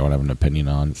that I don't have an opinion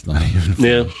on. It's not even funny.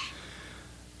 Yeah.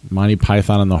 Monty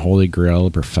Python and the Holy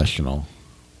Grail, Professional.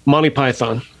 Monty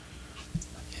Python.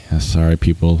 Yeah, sorry,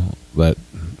 people that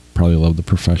probably love The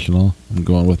Professional. I'm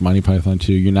going with Monty Python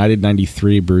too. United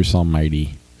 93, Bruce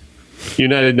Almighty.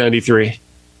 United 93.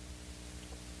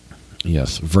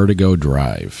 Yes, Vertigo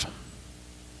Drive.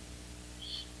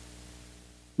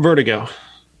 Vertigo.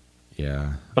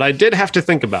 Yeah. But I did have to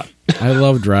think about it. I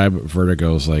love Drive, but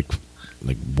Vertigo's like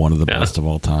one of the best of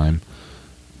all time.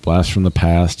 Blast from the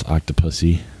Past,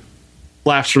 Octopussy.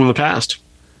 Laughs from the Past.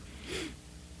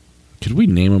 Could we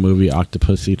name a movie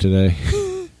Octopussy today?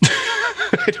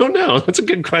 I don't know. That's a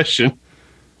good question.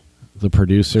 The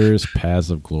Producers, Paths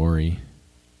of Glory.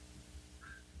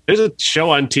 There's a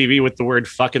show on TV with the word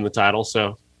fuck in the title.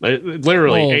 So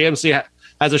literally, AMC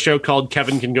has a show called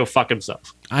Kevin Can Go Fuck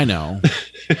Himself. I know.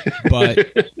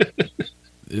 But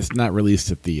it's not released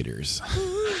at theaters.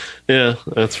 Yeah,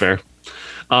 that's fair.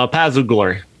 Paths of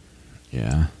Glory.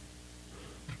 Yeah.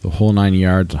 The Whole 9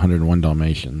 Yards, 101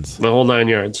 Dalmatians. The Whole 9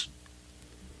 Yards.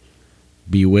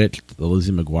 Bewitched, the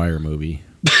Lizzie McGuire movie.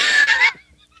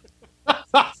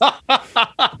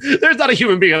 There's not a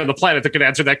human being on the planet that can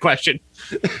answer that question.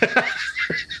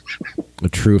 A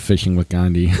True Fishing with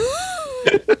Gandhi.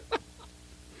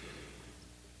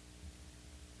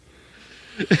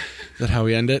 Is that how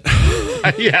we end it?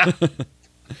 Yeah.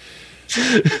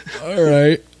 All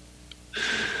right.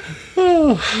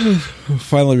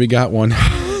 Finally, we got one.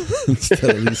 Instead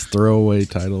of these throwaway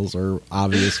titles or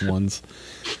obvious ones.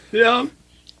 Yeah.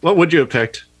 What would you have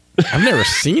picked? I've never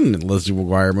seen Lizzie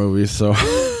McGuire movies, so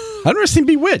I've never seen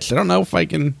Bewitched. I don't know if I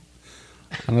can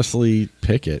honestly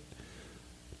pick it.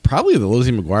 Probably the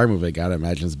Lizzie McGuire movie, I gotta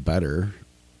imagine, is better.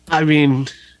 I mean,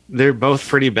 they're both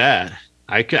pretty bad.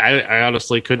 I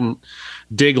honestly couldn't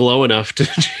dig low enough to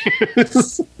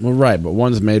choose. Well, right, but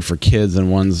one's made for kids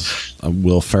and one's a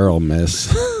Will Ferrell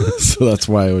miss. So that's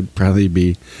why it would probably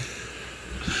be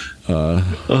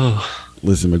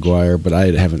Lizzie McGuire, but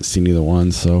I haven't seen either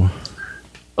one, so...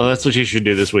 Well, that's what you should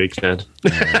do this week, then.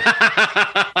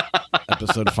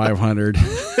 Episode 500.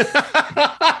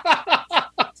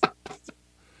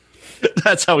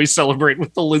 That's how we celebrate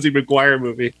with the Lizzie McGuire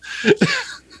movie.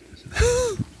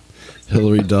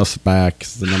 Hilary Duff's back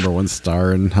as the #1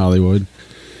 star in Hollywood.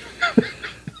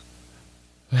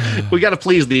 We got to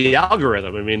please the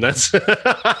algorithm. I mean, that's...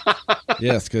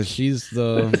 Yes, because she's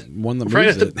the one that moves right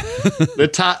it. The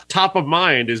top of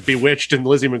mind is Bewitched and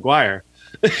Lizzie McGuire.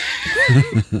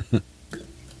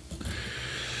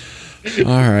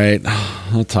 All right.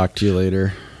 I'll talk to you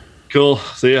later. Cool.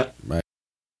 See ya. Bye.